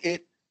 That's what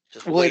it.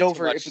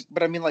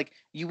 But I mean, like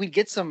you would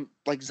get some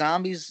like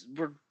zombies.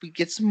 We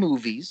get some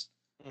movies.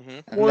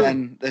 Mm-hmm.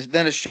 And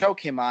then a show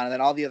came on, and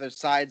then all the other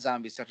side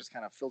zombie stuff just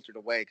kind of filtered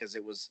away because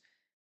it was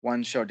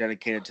one show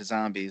dedicated to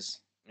zombies.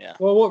 Yeah.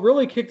 Well, what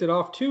really kicked it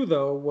off too,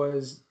 though,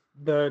 was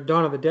the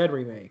Dawn of the Dead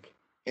remake.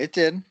 It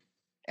did,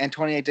 and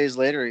 28 Days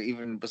Later,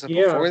 even was it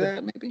before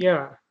that? Maybe.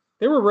 Yeah,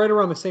 they were right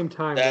around the same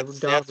time. That's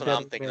what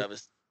I'm thinking of.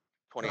 Is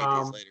 28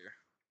 Days Later.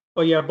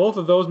 But yeah, both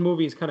of those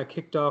movies kind of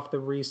kicked off the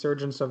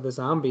resurgence of the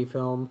zombie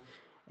film,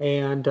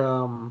 and.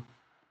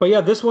 But yeah,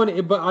 this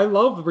one. But I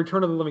love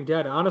Return of the Living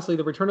Dead. Honestly,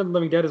 the Return of the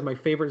Living Dead is my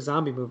favorite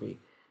zombie movie.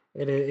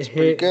 It's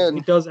pretty good.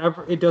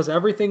 It does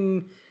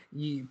everything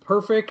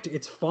perfect.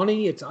 It's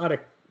funny. It's out of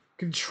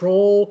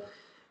control.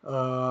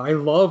 I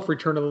love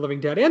Return of the Living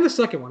Dead and the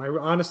second one. I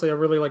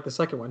really like the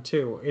second one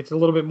too. It's a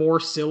little bit more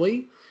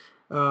silly.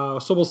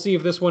 So we'll see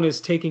if this one is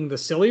taking the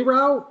silly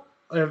route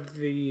of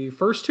the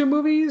first 2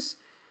 movies,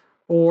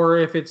 or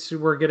if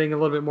we're getting a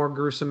little bit more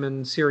gruesome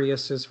and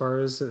serious as far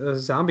as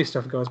zombie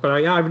stuff goes. But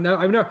I've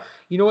never,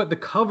 you know what? The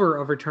cover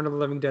of Return of the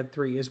Living Dead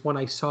 3 is one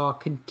I saw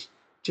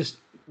just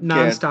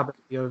nonstop at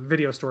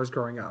video stores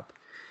growing up.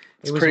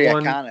 It's pretty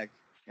iconic.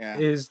 Yeah,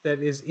 that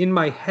is in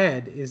my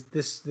head is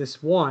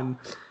this one,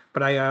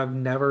 but I have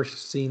never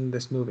seen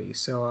this movie.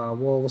 So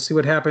we'll see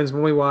what happens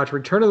when we watch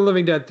Return of the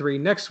Living Dead 3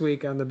 next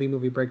week on the B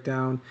Movie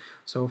Breakdown.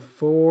 So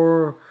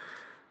for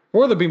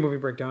the B Movie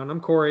Breakdown,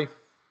 I'm Corey.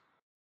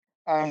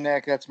 I'm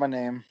Nick. That's my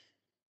name.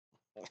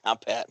 I'm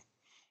Pat.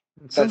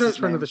 Sometimes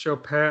friend of the show,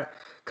 Pat.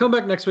 Come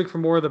back next week for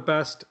more of the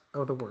best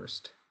of the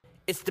worst.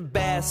 It's the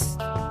best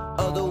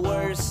of the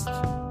worst.